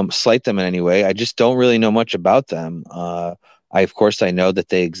slight them in any way. I just don't really know much about them. Of course, I know that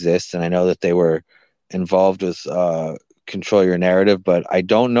they exist, and I know that they were involved with Control Your Narrative, but I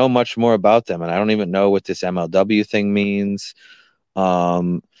don't know much more about them, and I don't even know what this MLW thing means,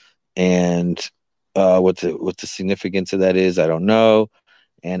 and what the significance of that is. I don't know,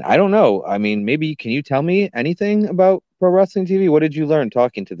 and I don't know. I mean, maybe can you tell me anything about Pro Wrestling TV? What did you learn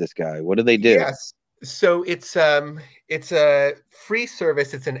talking to this guy? What do they do? Yes. So it's a free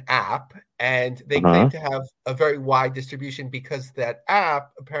service. It's an app, and they claim to have a very wide distribution because that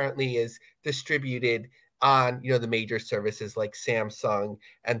app apparently is distributed on the major services like Samsung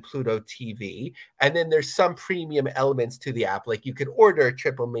and Pluto TV. And then there's some premium elements to the app, like you could order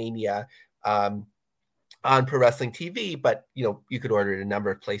Triple Mania on Pro Wrestling TV, but you could order it a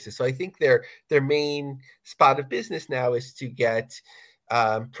number of places. So I think their main spot of business now is to get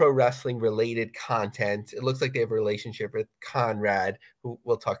pro wrestling related content. It looks like they have a relationship with Conrad, who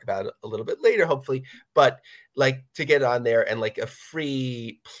we'll talk about a little bit later, hopefully, but to get on there and a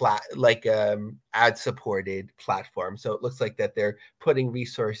free ad supported platform. So it looks like that they're putting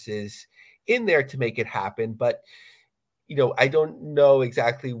resources in there to make it happen. But I don't know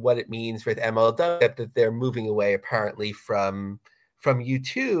exactly what it means with MLW, that they're moving away apparently from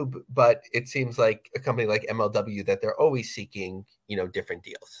YouTube, but it seems like a company like MLW that they're always seeking, different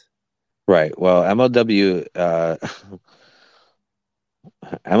deals. Right. Well, MLW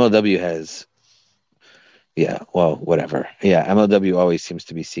has, yeah, well, whatever. Yeah, MLW always seems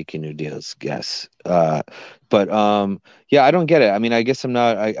to be seeking new deals, yes. But yeah, I don't get it. I mean, I guess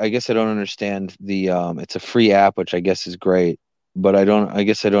I guess I don't understand the it's a free app, which I guess is great, but I don't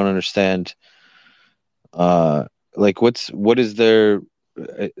understand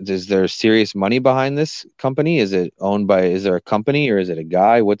is there serious money behind this company? Is there a company, or is it a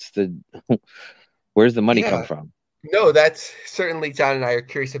guy? Where's the money come from? No, that's certainly, John and I are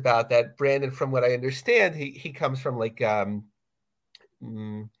curious about that. Brandon, from what I understand, he comes from I don't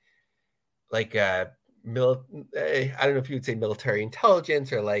know if you would say military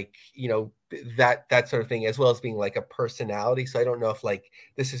intelligence or that sort of thing, as well as being a personality. So I don't know if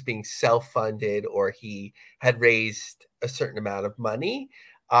this is being self-funded or he had raised a certain amount of money.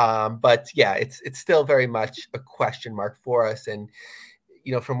 But yeah, it's still very much a question mark for us. And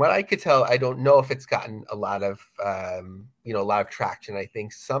from what I could tell, I don't know if it's gotten a lot of traction. I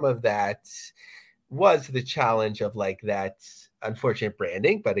think some of that was the challenge of like that unfortunate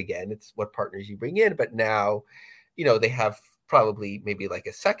branding. But again, it's what partners you bring in. But now, they have probably maybe like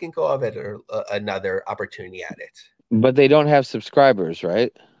a second go of it or another opportunity at it. But they don't have subscribers,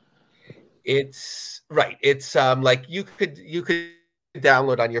 right? It's right. It's like you could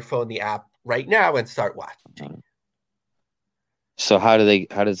download on your phone the app right now and start watching. So how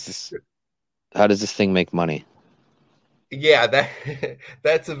does this thing make money? Yeah,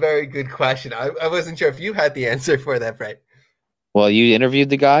 that's a very good question. I wasn't sure if you had the answer for that, Brett. Well, you interviewed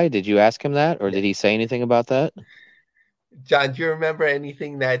the guy. Did you ask him that, or did he say anything about that? John, do you remember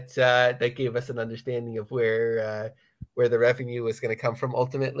anything that gave us an understanding of where the revenue was going to come from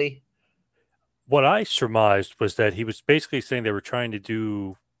ultimately? What I surmised was that he was basically saying they were trying to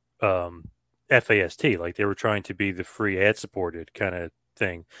do FAST, like they were trying to be the free ad-supported kind of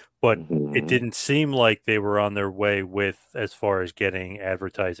thing, but it didn't seem like they were on their way with as far as getting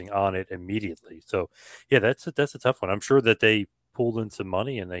advertising on it immediately. So, yeah, that's a tough one. I'm sure that they pulled in some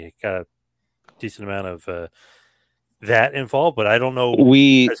money and they got a decent amount of that involved, but I don't know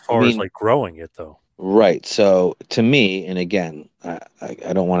as far as like growing it though. Right. So to me, and again,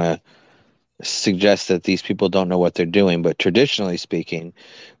 I don't want to suggest that these people don't know what they're doing, but traditionally speaking,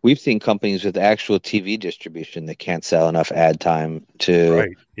 we've seen companies with actual TV distribution that can't sell enough ad time to,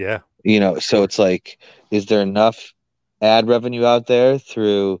 right. Yeah. So it's like, is there enough ad revenue out there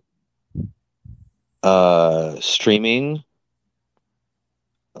through streaming,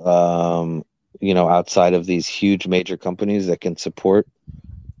 outside of these huge major companies that can support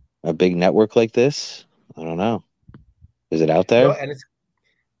a big network like this? I don't know. Is it out there? No, and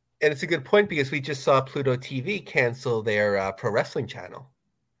it's a good point because we just saw Pluto TV cancel their pro wrestling channel.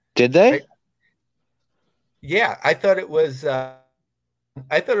 Did they? Right? Yeah, I thought it was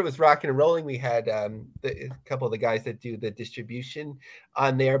rocking and rolling. We had a couple of the guys that do the distribution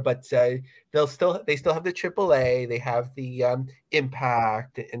on there, but they still have the AAA, they have the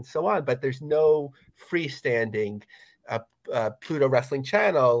Impact and so on, but there's no freestanding Pluto Wrestling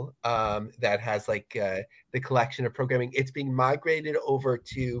channel that has like the collection of programming. It's being migrated over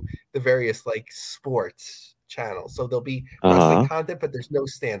to the various like sports channels, so there'll be wrestling content, but there's no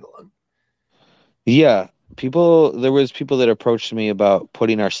standalone. Yeah, there was people that approached me about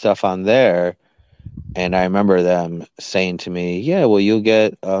putting our stuff on there, and I remember them saying to me, "Yeah, well, you'll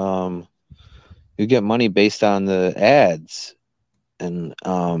get money based on the ads," and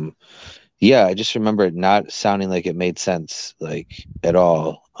yeah, I just remember it not sounding like it made sense, like at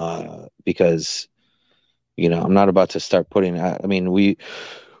all, because I'm not about to start putting.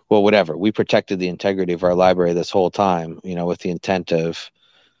 Whatever. We protected the integrity of our library this whole time, with the intent of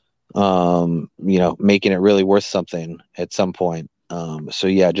making it really worth something at some point. So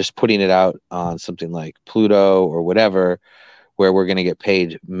yeah, just putting it out on something like Pluto or whatever, where we're going to get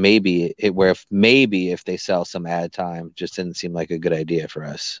paid, if they sell some ad time, just didn't seem like a good idea for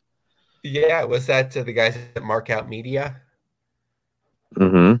us. Yeah, was that the guys at Mark Out Media?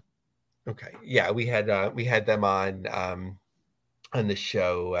 Mm-hmm. Okay, yeah, we had them on the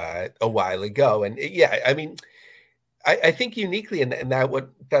show a while ago, and yeah, I mean, I think uniquely, and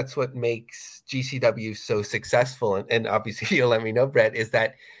that's what makes GCW so successful, and obviously you'll let me know, Brett, is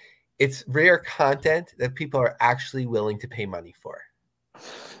that it's rare content that people are actually willing to pay money for.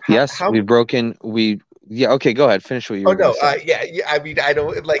 Yeah, okay, go ahead. Finish what you were going to say. Yeah. I mean, I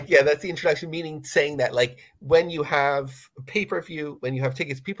don't that's the introduction, meaning saying that like when you have pay-per-view, when you have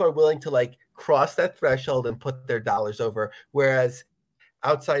tickets, people are willing to like cross that threshold and put their dollars over. Whereas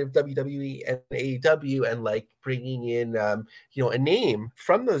outside of WWE and AEW and like bringing in, a name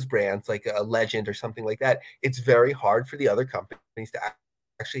from those brands, like a Legend or something like that, it's very hard for the other companies to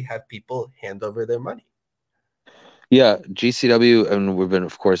actually have people hand over their money. Yeah, GCW, and we've been,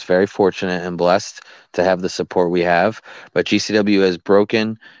 of course, very fortunate and blessed to have the support we have. But GCW has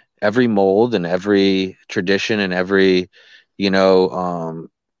broken every mold and every tradition and every, all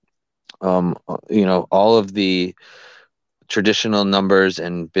of the traditional numbers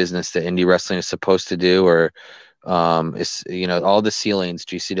and business that indie wrestling is supposed to do, or all the ceilings.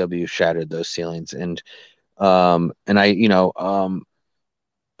 GCW shattered those ceilings, and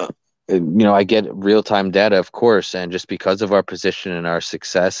I get real-time data, of course, and just because of our position and our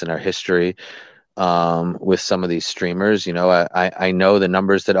success and our history with some of these streamers, I know the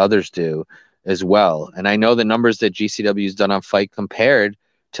numbers that others do as well, and I know the numbers that GCW has done on Fight compared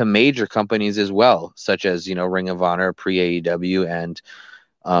to major companies as well, such as Ring of Honor, pre-AEW, and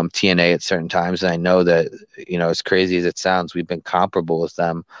TNA at certain times. And I know that as crazy as it sounds, we've been comparable with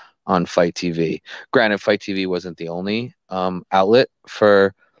them on Fight TV. Granted, Fight TV wasn't the only outlet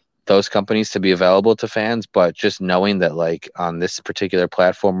for those companies to be available to fans, but just knowing that like on this particular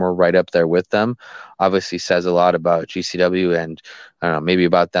platform we're right up there with them obviously says a lot about GCW, and I don't know, maybe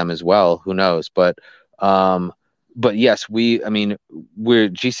about them as well, who knows. But yes, we're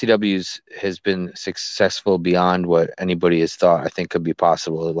GCW's has been successful beyond what anybody has thought I think could be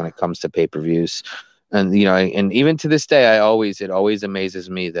possible when it comes to pay-per-views. And and even to this day, it always amazes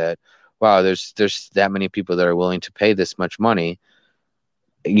me that wow, there's that many people that are willing to pay this much money,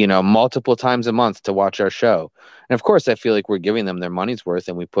 multiple times a month to watch our show. And of course, I feel like we're giving them their money's worth,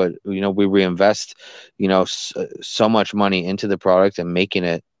 and we reinvest, so much money into the product and making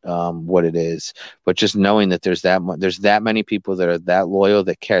it what it is. But just knowing that there's that many people that are that loyal,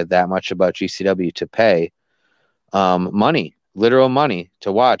 that care that much about GCW to pay money, literal money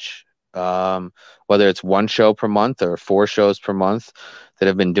to watch, whether it's one show per month or 4 shows per month, that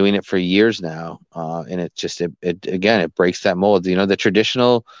have been doing it for years now. And it breaks that mold. The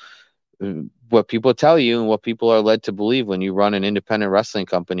traditional, what people tell you and what people are led to believe when you run an independent wrestling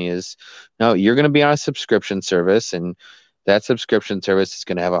company is, no, you're going to be on a subscription service, and that subscription service is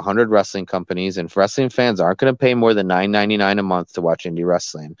going to have 100 wrestling companies, and wrestling fans aren't going to pay more than $9.99 a month to watch indie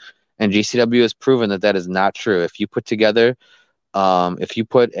wrestling. And GCW has proven that is not true. If you put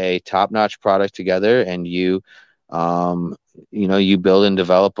a top-notch product together, and you build and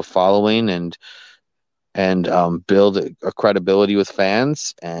develop a following and build a credibility with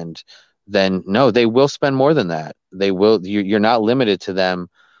fans, and then no, they will spend more than that. They will. You're not limited to them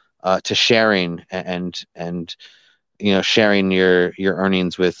to sharing and sharing your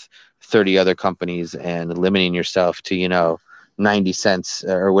earnings with 30 other companies and limiting yourself to 90 cents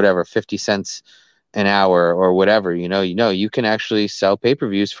or whatever, 50 cents an hour or whatever. You can actually sell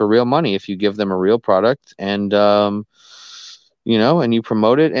pay-per-views for real money if you give them a real product, and and you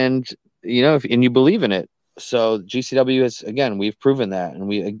promote it, and and you believe in it. So GCW has, again, we've proven that,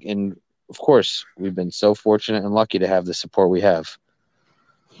 and of course we've been so fortunate and lucky to have the support we have.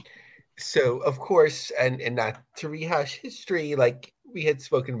 So of course, and not to rehash history, like we had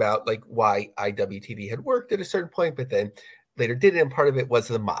spoken about, like why IWTV had worked at a certain point, but then later didn't, and part of it was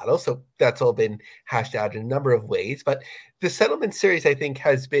the model. So that's all been hashed out in a number of ways. But the Settlement series, I think,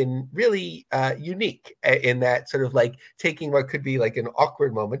 has been really unique in that sort of like taking what could be like an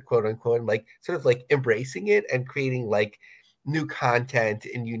awkward moment, quote unquote, and like sort of like embracing it and creating like new content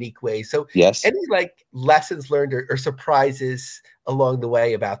in unique ways. So yes, any like lessons learned or surprises along the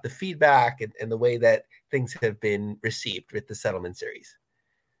way about the feedback and the way that things have been received with the Settlement series?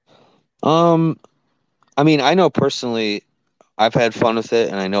 I know personally I've had fun with it,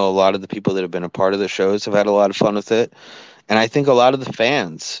 and I know a lot of the people that have been a part of the shows have had a lot of fun with it, and I think a lot of the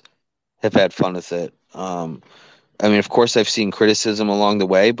fans have had fun with it. Of course, I've seen criticism along the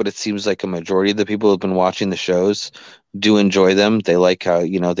way, but it seems like a majority of the people who have been watching the shows do enjoy them. They like how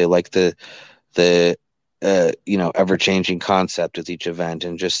they like the ever-changing concept with each event,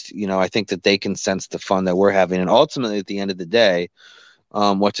 and just I think that they can sense the fun that we're having, and ultimately at the end of the day,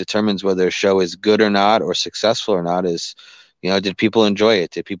 what determines whether a show is good or not, or successful or not, is did people enjoy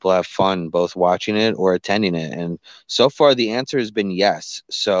it? Did people have fun both watching it or attending it? And so far the answer has been yes.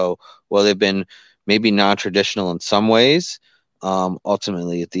 So while they've been maybe non-traditional in some ways,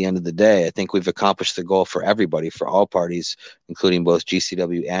 ultimately at the end of the day, I think we've accomplished the goal for everybody, for all parties, including both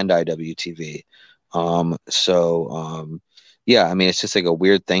GCW and IWTV. Yeah, it's just like a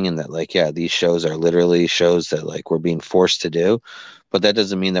weird thing in that, like, yeah, these shows are literally shows that like we're being forced to do, but that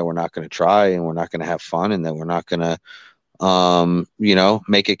doesn't mean that we're not going to try, and we're not going to have fun, and that we're not going to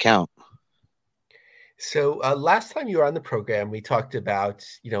make it count. So last time you were on the program, we talked about,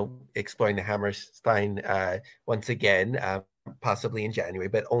 exploring the Hammerstein once again, possibly in January,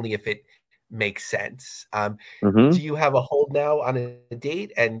 but only if it makes sense. Do you have a hold now on a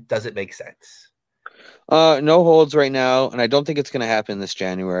date, and does it make sense? No holds right now, and I don't think it's going to happen this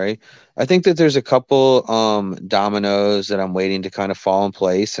January. I think that there's a couple dominoes that I'm waiting to kind of fall in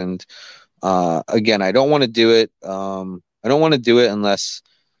place, and again, I don't want to do it. I don't want to do it unless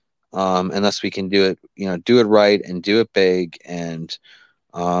we can do it, do it right and do it big. And,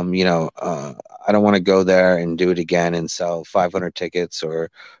 I don't want to go there and do it again and sell 500 tickets or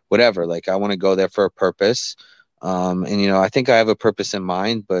whatever. Like, I want to go there for a purpose. And, I think I have a purpose in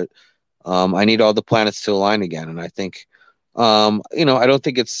mind, but I need all the planets to align again. And I think, I don't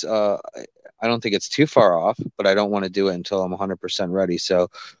think it's too far off, but I don't want to do it until I'm 100% ready. So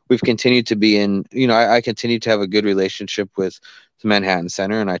we've continued to be in, I continue to have a good relationship with the Manhattan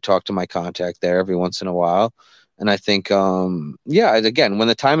Center, and I talk to my contact there every once in a while. And I think, again, when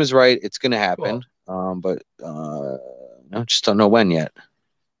the time is right, it's going to happen. Cool. But I just don't know when yet.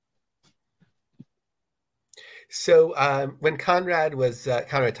 So when Conrad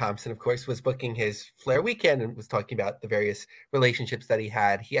Thompson, of course, was booking his Flair weekend and was talking about the various relationships that he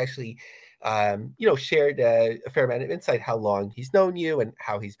had, he actually, shared a fair amount of insight, how long he's known you and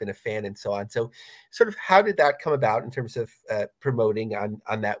how he's been a fan and so on. So sort of how did that come about in terms of promoting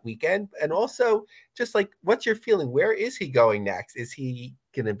on that weekend? And also just like, what's your feeling? Where is he going next? Is he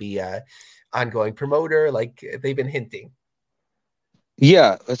going to be a ongoing promoter like they've been hinting?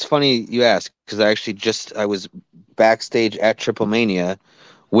 Yeah, it's funny you ask because I was backstage at Triple Mania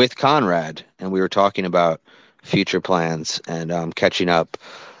with Conrad, and we were talking about future plans and catching up.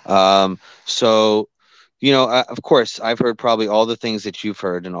 So, of course, I've heard probably all the things that you've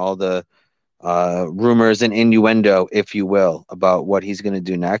heard and all the rumors and innuendo, if you will, about what he's going to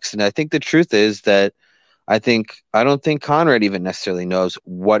do next. And I think the truth is that I don't think Conrad even necessarily knows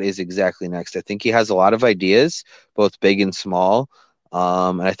what is exactly next. I think he has a lot of ideas, both big and small.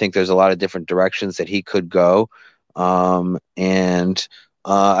 And I think there's a lot of different directions that he could go. And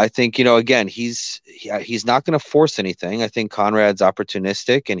I think, again, he's not going to force anything. I think Conrad's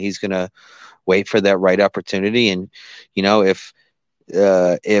opportunistic and he's going to wait for that right opportunity. And, if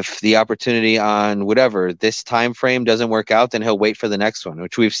the opportunity on whatever this time frame doesn't work out, then he'll wait for the next one,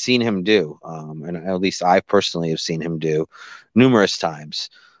 which we've seen him do. And at least I personally have seen him do numerous times.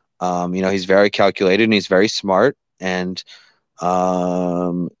 He's very calculated and he's very smart. And,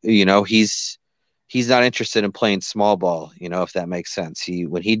 he's not interested in playing small ball, if that makes sense.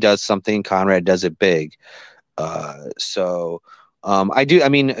 When he does something, Conrad does it big. Certainly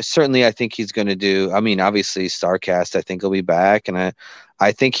I think he's going to do, obviously StarCast, I think he'll be back, and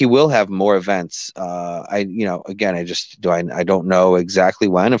I think he will have more events. I don't know exactly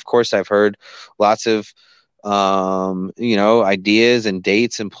when. Of course, I've heard lots of, ideas and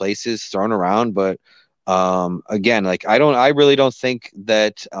dates and places thrown around, but, again, like, I really don't think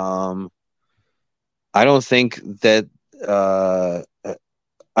that,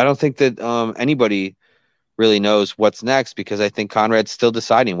 anybody really knows what's next, because I think Conrad's still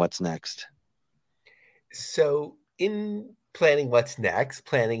deciding what's next. So in planning what's next,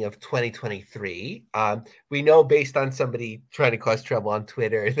 planning of 2023, we know based on somebody trying to cause trouble on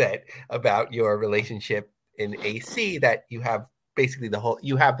Twitter that about your relationship in AC that you have basically the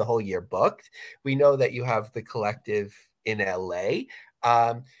whole year booked. We know that you have the collective in LA.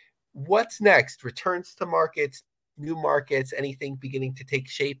 What's next? Returns to markets, new markets, anything beginning to take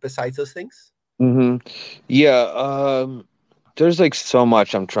shape besides those things? Mm-hmm. Yeah. There's like so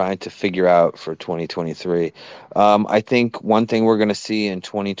much I'm trying to figure out for 2023. I think one thing we're going to see in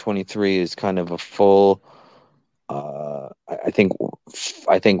 2023 is kind of a full, I think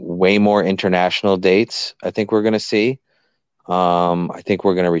way more international dates. I think we're going to see. I think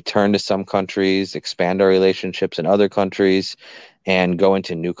we're going to return to some countries, expand our relationships in other countries, and go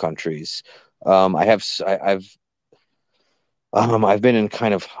into new countries. I've been in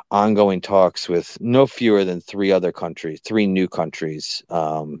kind of ongoing talks with no fewer than three new countries,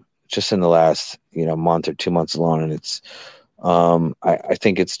 just in the last, month or 2 months alone. And it's, I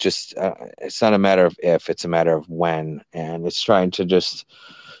think it's just, it's not a matter of if, it's a matter of when. And it's trying to just,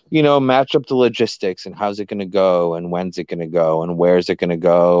 match up the logistics and how's it going to go and when's it going to go and where's it going to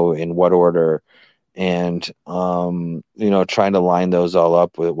go, in what order. And, trying to line those all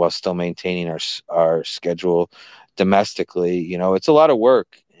up while still maintaining our schedule domestically. It's a lot of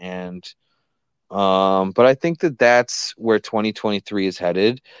work. And, but I think that's where 2023 is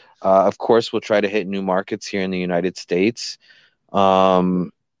headed. Of course, we'll try to hit new markets here in the United States.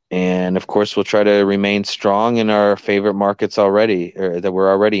 And of course, we'll try to remain strong in our favorite markets already, or that we're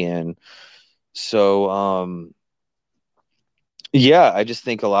already in. So, yeah, I just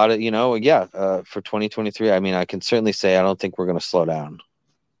think a lot of, for 2023, I can certainly say I don't think we're going to slow down.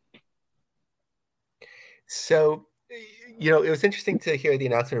 So, it was interesting to hear the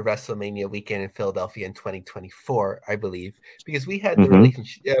announcement of WrestleMania weekend in Philadelphia in 2024, I believe, because we had the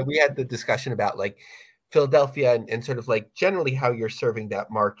relationship, we had the discussion about like Philadelphia and sort of like generally how you're serving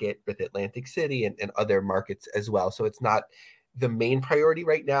that market with Atlantic City and other markets as well. So it's not the main priority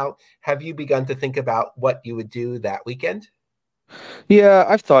right now. Have you begun to think about what you would do that weekend? Yeah,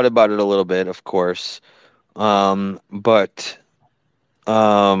 I've thought about it a little bit, of course. But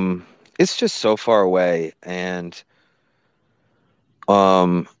it's just so far away. And,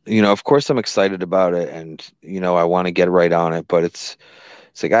 of course I'm excited about it and, I want to get right on it, but it's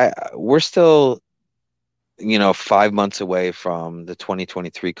like, we're still, 5 months away from the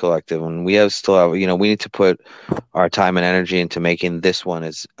 2023 collective, and we need to put our time and energy into making this one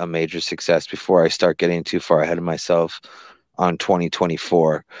as a major success before I start getting too far ahead of myself on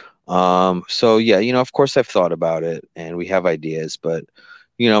 2024. So yeah, of course I've thought about it and we have ideas, but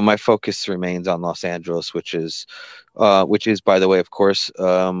my focus remains on Los Angeles, which is, by the way, of course,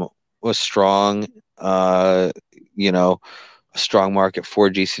 a strong, you know, a strong market for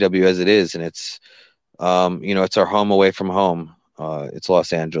GCW as it is, and it's, it's our home away from home. It's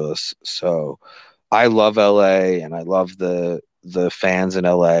Los Angeles, so I love LA, and I love the fans in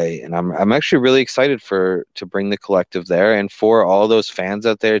LA, and I'm actually really excited to bring the collective there, and for all those fans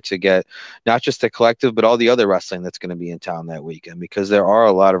out there to get not just the collective but all the other wrestling that's going to be in town that weekend, because there are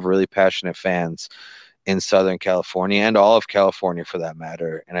a lot of really passionate fans in Southern California and all of California for that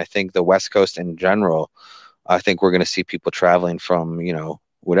matter. And I think the West Coast in general, I think we're going to see people traveling from,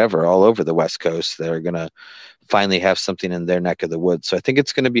 whatever, all over the West Coast that are going to finally have something in their neck of the woods. So I think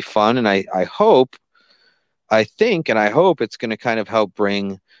it's going to be fun. And I hope it's going to kind of help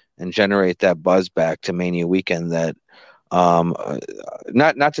bring and generate that buzz back to Mania weekend that,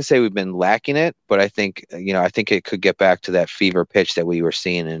 not to say we've been lacking it, but I think it could get back to that fever pitch that we were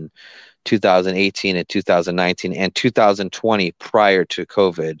seeing in 2018 and 2019 and 2020 prior to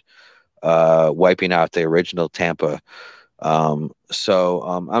COVID, wiping out the original Tampa. I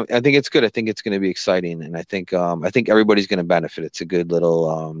think it's good. I think it's going to be exciting, and I think everybody's going to benefit. It's a good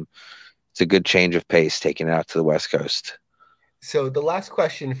little, it's a good change of pace taking it out to the West Coast. So the last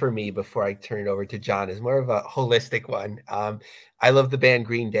question for me before I turn it over to John is more of a holistic one. I love the band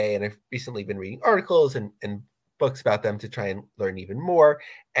Green Day, and I've recently been reading articles and books about them to try and learn even more.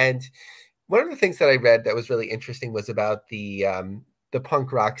 And one of the things that I read that was really interesting was about the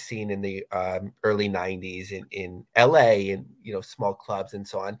punk rock scene in the early 90s in LA, and small clubs and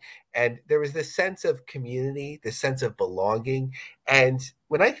so on. And there was this sense of community, this sense of belonging. And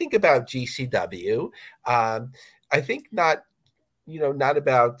when I think about GCW, I think not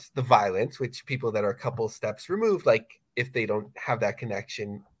about the violence, which people that are a couple steps removed, like if they don't have that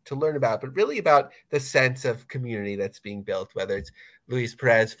connection to learn about, but really about the sense of community that's being built, whether it's Luis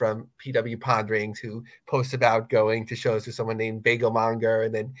Perez from PW Ponderings, who posts about going to shows with someone named Bagel Monger,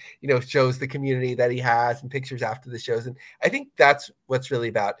 and then, shows the community that he has and pictures after the shows. And I think that's what's really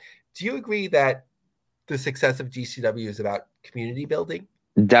about. Do you agree that the success of GCW is about community building?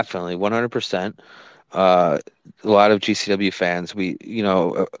 Definitely, 100%. A lot of GCW fans,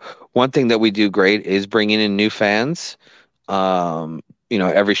 one thing that we do great is bringing in new fans.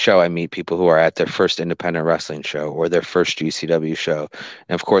 Every show I meet people who are at their first independent wrestling show or their first GCW show.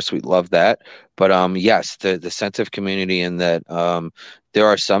 And of course we love that. But yes, the sense of community in that there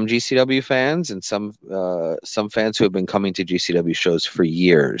are some GCW fans and some fans who have been coming to GCW shows for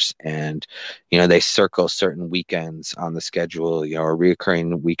years, and they circle certain weekends on the schedule, or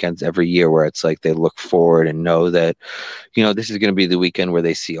reoccurring weekends every year where it's like they look forward and know that this is going to be the weekend where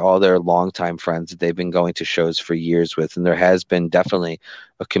they see all their longtime friends that they've been going to shows for years with. And there has been definitely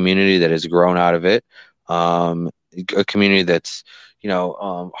a community that has grown out of it, a community that's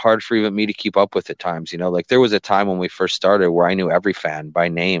hard for even me to keep up with at times. Like there was a time when we first started where I knew every fan by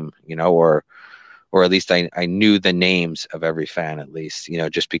name, or at least I knew the names of every fan, at least,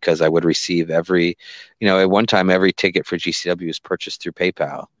 just because I would receive every, at one time, every ticket for GCW was purchased through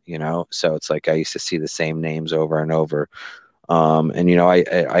PayPal, so it's like I used to see the same names over and over.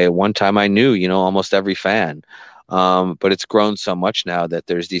 I at one time I knew, almost every fan. But it's grown so much now that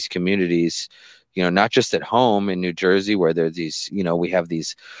there's these communities, not just at home in New Jersey where there's these, we have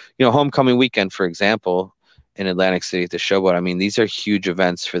these, homecoming weekend, for example, in Atlantic City at the Showboat. I mean, these are huge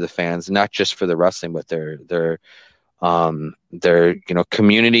events for the fans, not just for the wrestling, but they're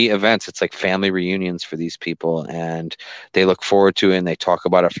community events. It's like family reunions for these people, and they look forward to it and they talk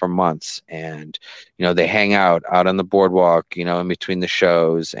about it for months. And they hang out on the boardwalk, in between the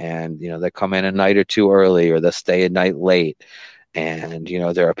shows, and they come in a night or two early, or they'll stay a night late. And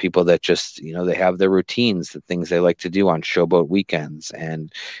there are people that just they have their routines, the things they like to do on Showboat weekends, and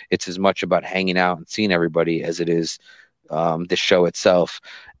it's as much about hanging out and seeing everybody as it is the show itself.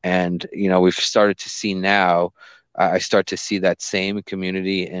 And we've started to see now, I start to see that same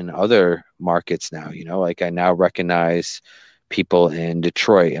community in other markets now. Like I now recognize people in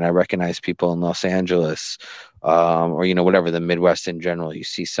Detroit, and I recognize people in Los Angeles, or whatever, the Midwest in general. You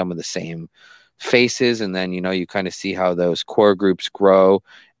see some of the same faces, and then you kind of see how those core groups grow.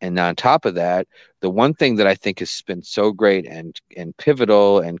 And on top of that, the one thing that I think has been so great and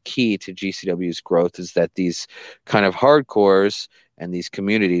pivotal and key to GCW's growth is that these kind of hardcores and these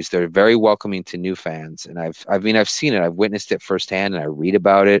communities, they're very welcoming to new fans. And I've seen it, I've witnessed it firsthand, and I read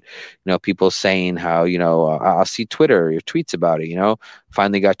about it. People saying how, I'll see Twitter or tweets about it,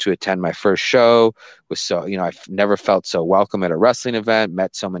 finally got to attend my first show. Was so, I've never felt so welcome at a wrestling event,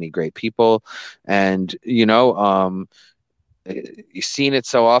 met so many great people. And, you've seen it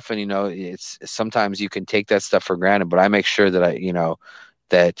so often, it's sometimes you can take that stuff for granted, but I make sure that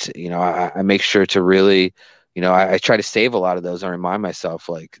that, I make sure to really, I try to save a lot of those and remind myself,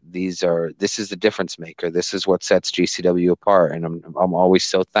 like, this is the difference maker. This is what sets GCW apart. And I'm always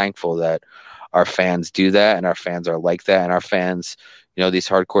so thankful that our fans do that, and our fans are like that, and our fans, these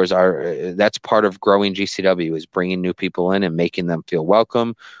hardcores that's part of growing GCW, is bringing new people in and making them feel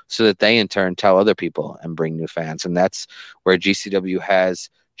welcome, so that they in turn tell other people and bring new fans. And that's where GCW has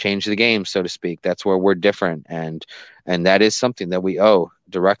changed the game, so to speak. That's where we're different, and that is something that we owe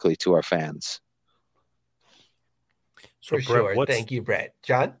directly to our fans. So, For Brett, sure. Thank you, Brett.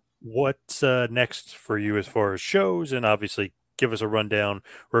 John? What's next for you as far as shows? And obviously, give us a rundown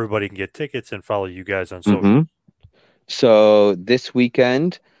where everybody can get tickets and follow you guys on social. Mm-hmm. So this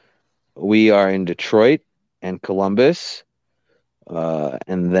weekend, we are in Detroit and Columbus.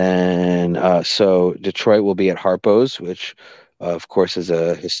 And then, so Detroit will be at Harpo's, which, of course, is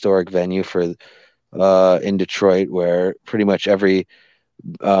a historic venue in Detroit, where pretty much every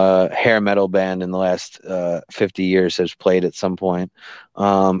hair metal band in the last 50 years has played at some point.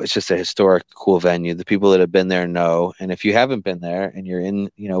 It's just a historic, cool venue. The people that have been there know. And if you haven't been there and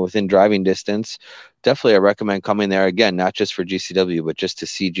you're within driving distance, definitely I recommend coming there again, not just for GCW, but just to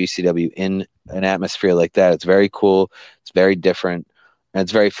see GCW in an atmosphere like that. It's very cool. It's very different, and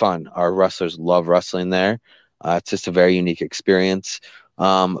it's very fun. Our wrestlers love wrestling there. It's just a very unique experience.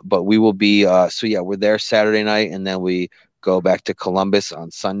 But we will be, we're there Saturday night, and then we go back to Columbus on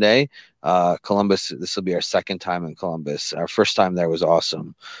Sunday. Columbus, this will be our second time in Columbus. Our first time there was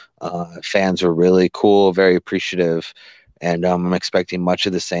awesome. Fans were really cool, very appreciative, and I'm expecting much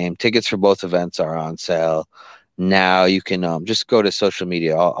of the same. Tickets for both events are on sale now. You can just go to social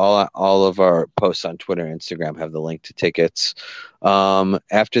media. All of our posts on Twitter and Instagram have the link to tickets.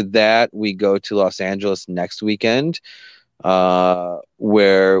 After that, we go to Los Angeles next weekend,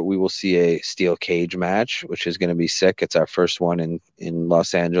 where we will see a steel cage match, which is going to be sick. It's our first one in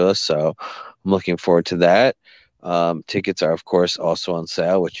Los Angeles, so I'm looking forward to that. Tickets are, of course, also on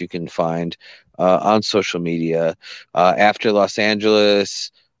sale, which you can find on social media. After Los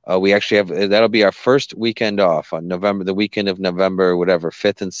Angeles, we actually that'll be our first weekend off on the weekend of November,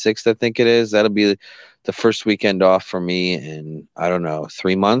 5th and 6th, I think it is. That'll be the first weekend off for me in,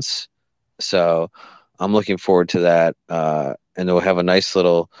 3 months. So I'm looking forward to that. And we'll have a nice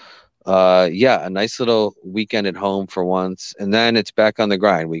little weekend at home for once. And then it's back on the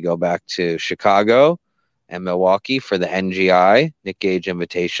grind. We go back to Chicago and Milwaukee for the NGI, Nick Gage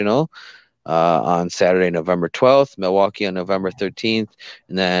Invitational, on Saturday, November 12th, Milwaukee on November 13th.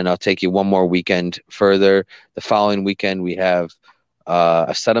 And then I'll take you one more weekend further. The following weekend, we have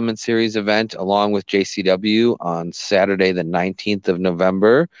a Settlement Series event along with JCW on Saturday, the 19th of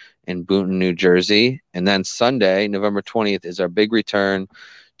November in Boonton, New Jersey. And then Sunday, November 20th, is our big return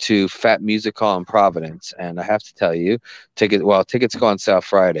to Fat Music Hall in Providence. And I have to tell you, tickets go on sale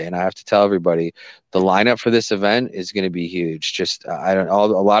Friday, and I have to tell everybody the lineup for this event is going to be huge. Just a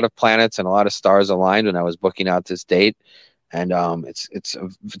lot of planets and a lot of stars aligned when I was booking out this date. And it's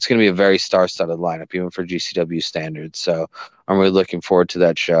going to be a very star-studded lineup, even for GCW standards. So I'm really looking forward to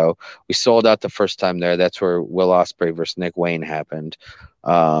that show. We sold out the first time there. That's where Will Ospreay versus Nick Wayne happened.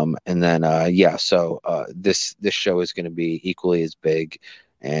 And then this show is going to be equally as big.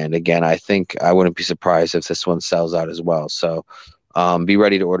 And again, I think I wouldn't be surprised if this one sells out as well. So be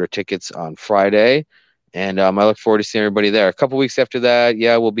ready to order tickets on Friday. And I look forward to seeing everybody there. A couple weeks after that,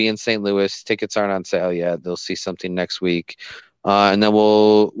 we'll be in St. Louis. Tickets aren't on sale yet. They'll see something next week. And then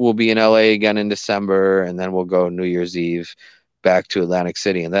we'll be in LA again in December. And then we'll go New Year's Eve back to Atlantic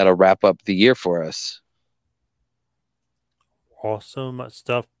City. And that'll wrap up the year for us. Awesome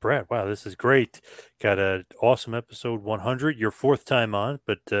stuff, Brett. Wow, this is great. Got an awesome episode 100, your fourth time on,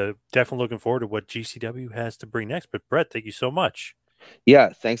 but definitely looking forward to what GCW has to bring next. But Brett, thank you so much. Yeah,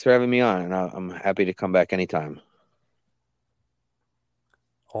 thanks for having me on, and I'm happy to come back anytime.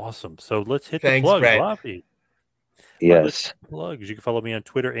 Awesome. So let's hit Thanks, the plugs, Brett. Lavi. Yes. Plugs. You can follow me on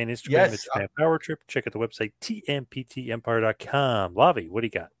Twitter and Instagram. Yes. It's Man Power Trip. Check out the website, tmptempire.com. Lavi, what do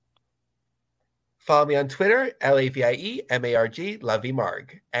you got? Follow me on Twitter, LAVIEMARG, Lovey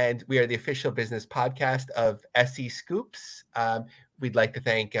Marg. And we are the official business podcast of SE Scoops. We'd like to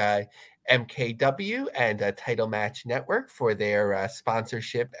thank MKW and Title Match Network for their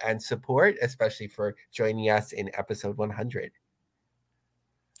sponsorship and support, especially for joining us in episode 100.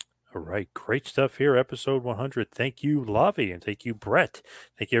 All right. Great stuff here. Episode 100. Thank you, Lavi, and thank you, Brett.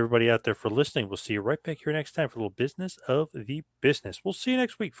 Thank you, everybody out there, for listening. We'll see you right back here next time for a little business of the business. We'll see you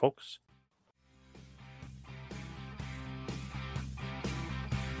next week, folks.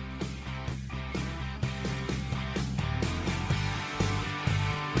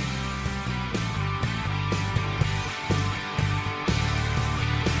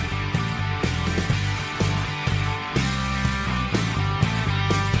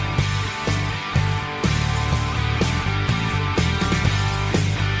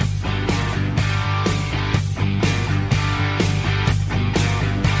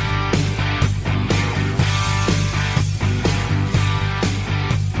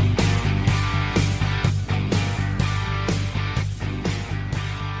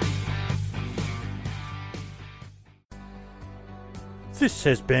 This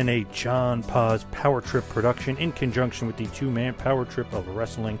has been a John Paz Power Trip production in conjunction with the Two-Man Power Trip of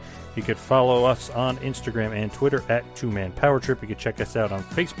Wrestling. You could follow us on Instagram and Twitter at Two-Man Power Trip. You could check us out on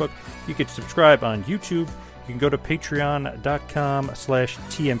Facebook. You could subscribe on YouTube. You can go to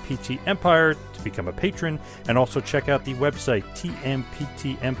patreon.com/TMPTEmpire to become a patron, and also check out the website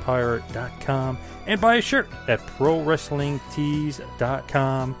tmptempire.com and buy a shirt at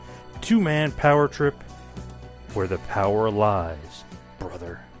prowrestlingtees.com. Two-Man Power Trip, where the power lies,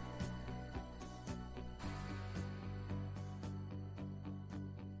 brother.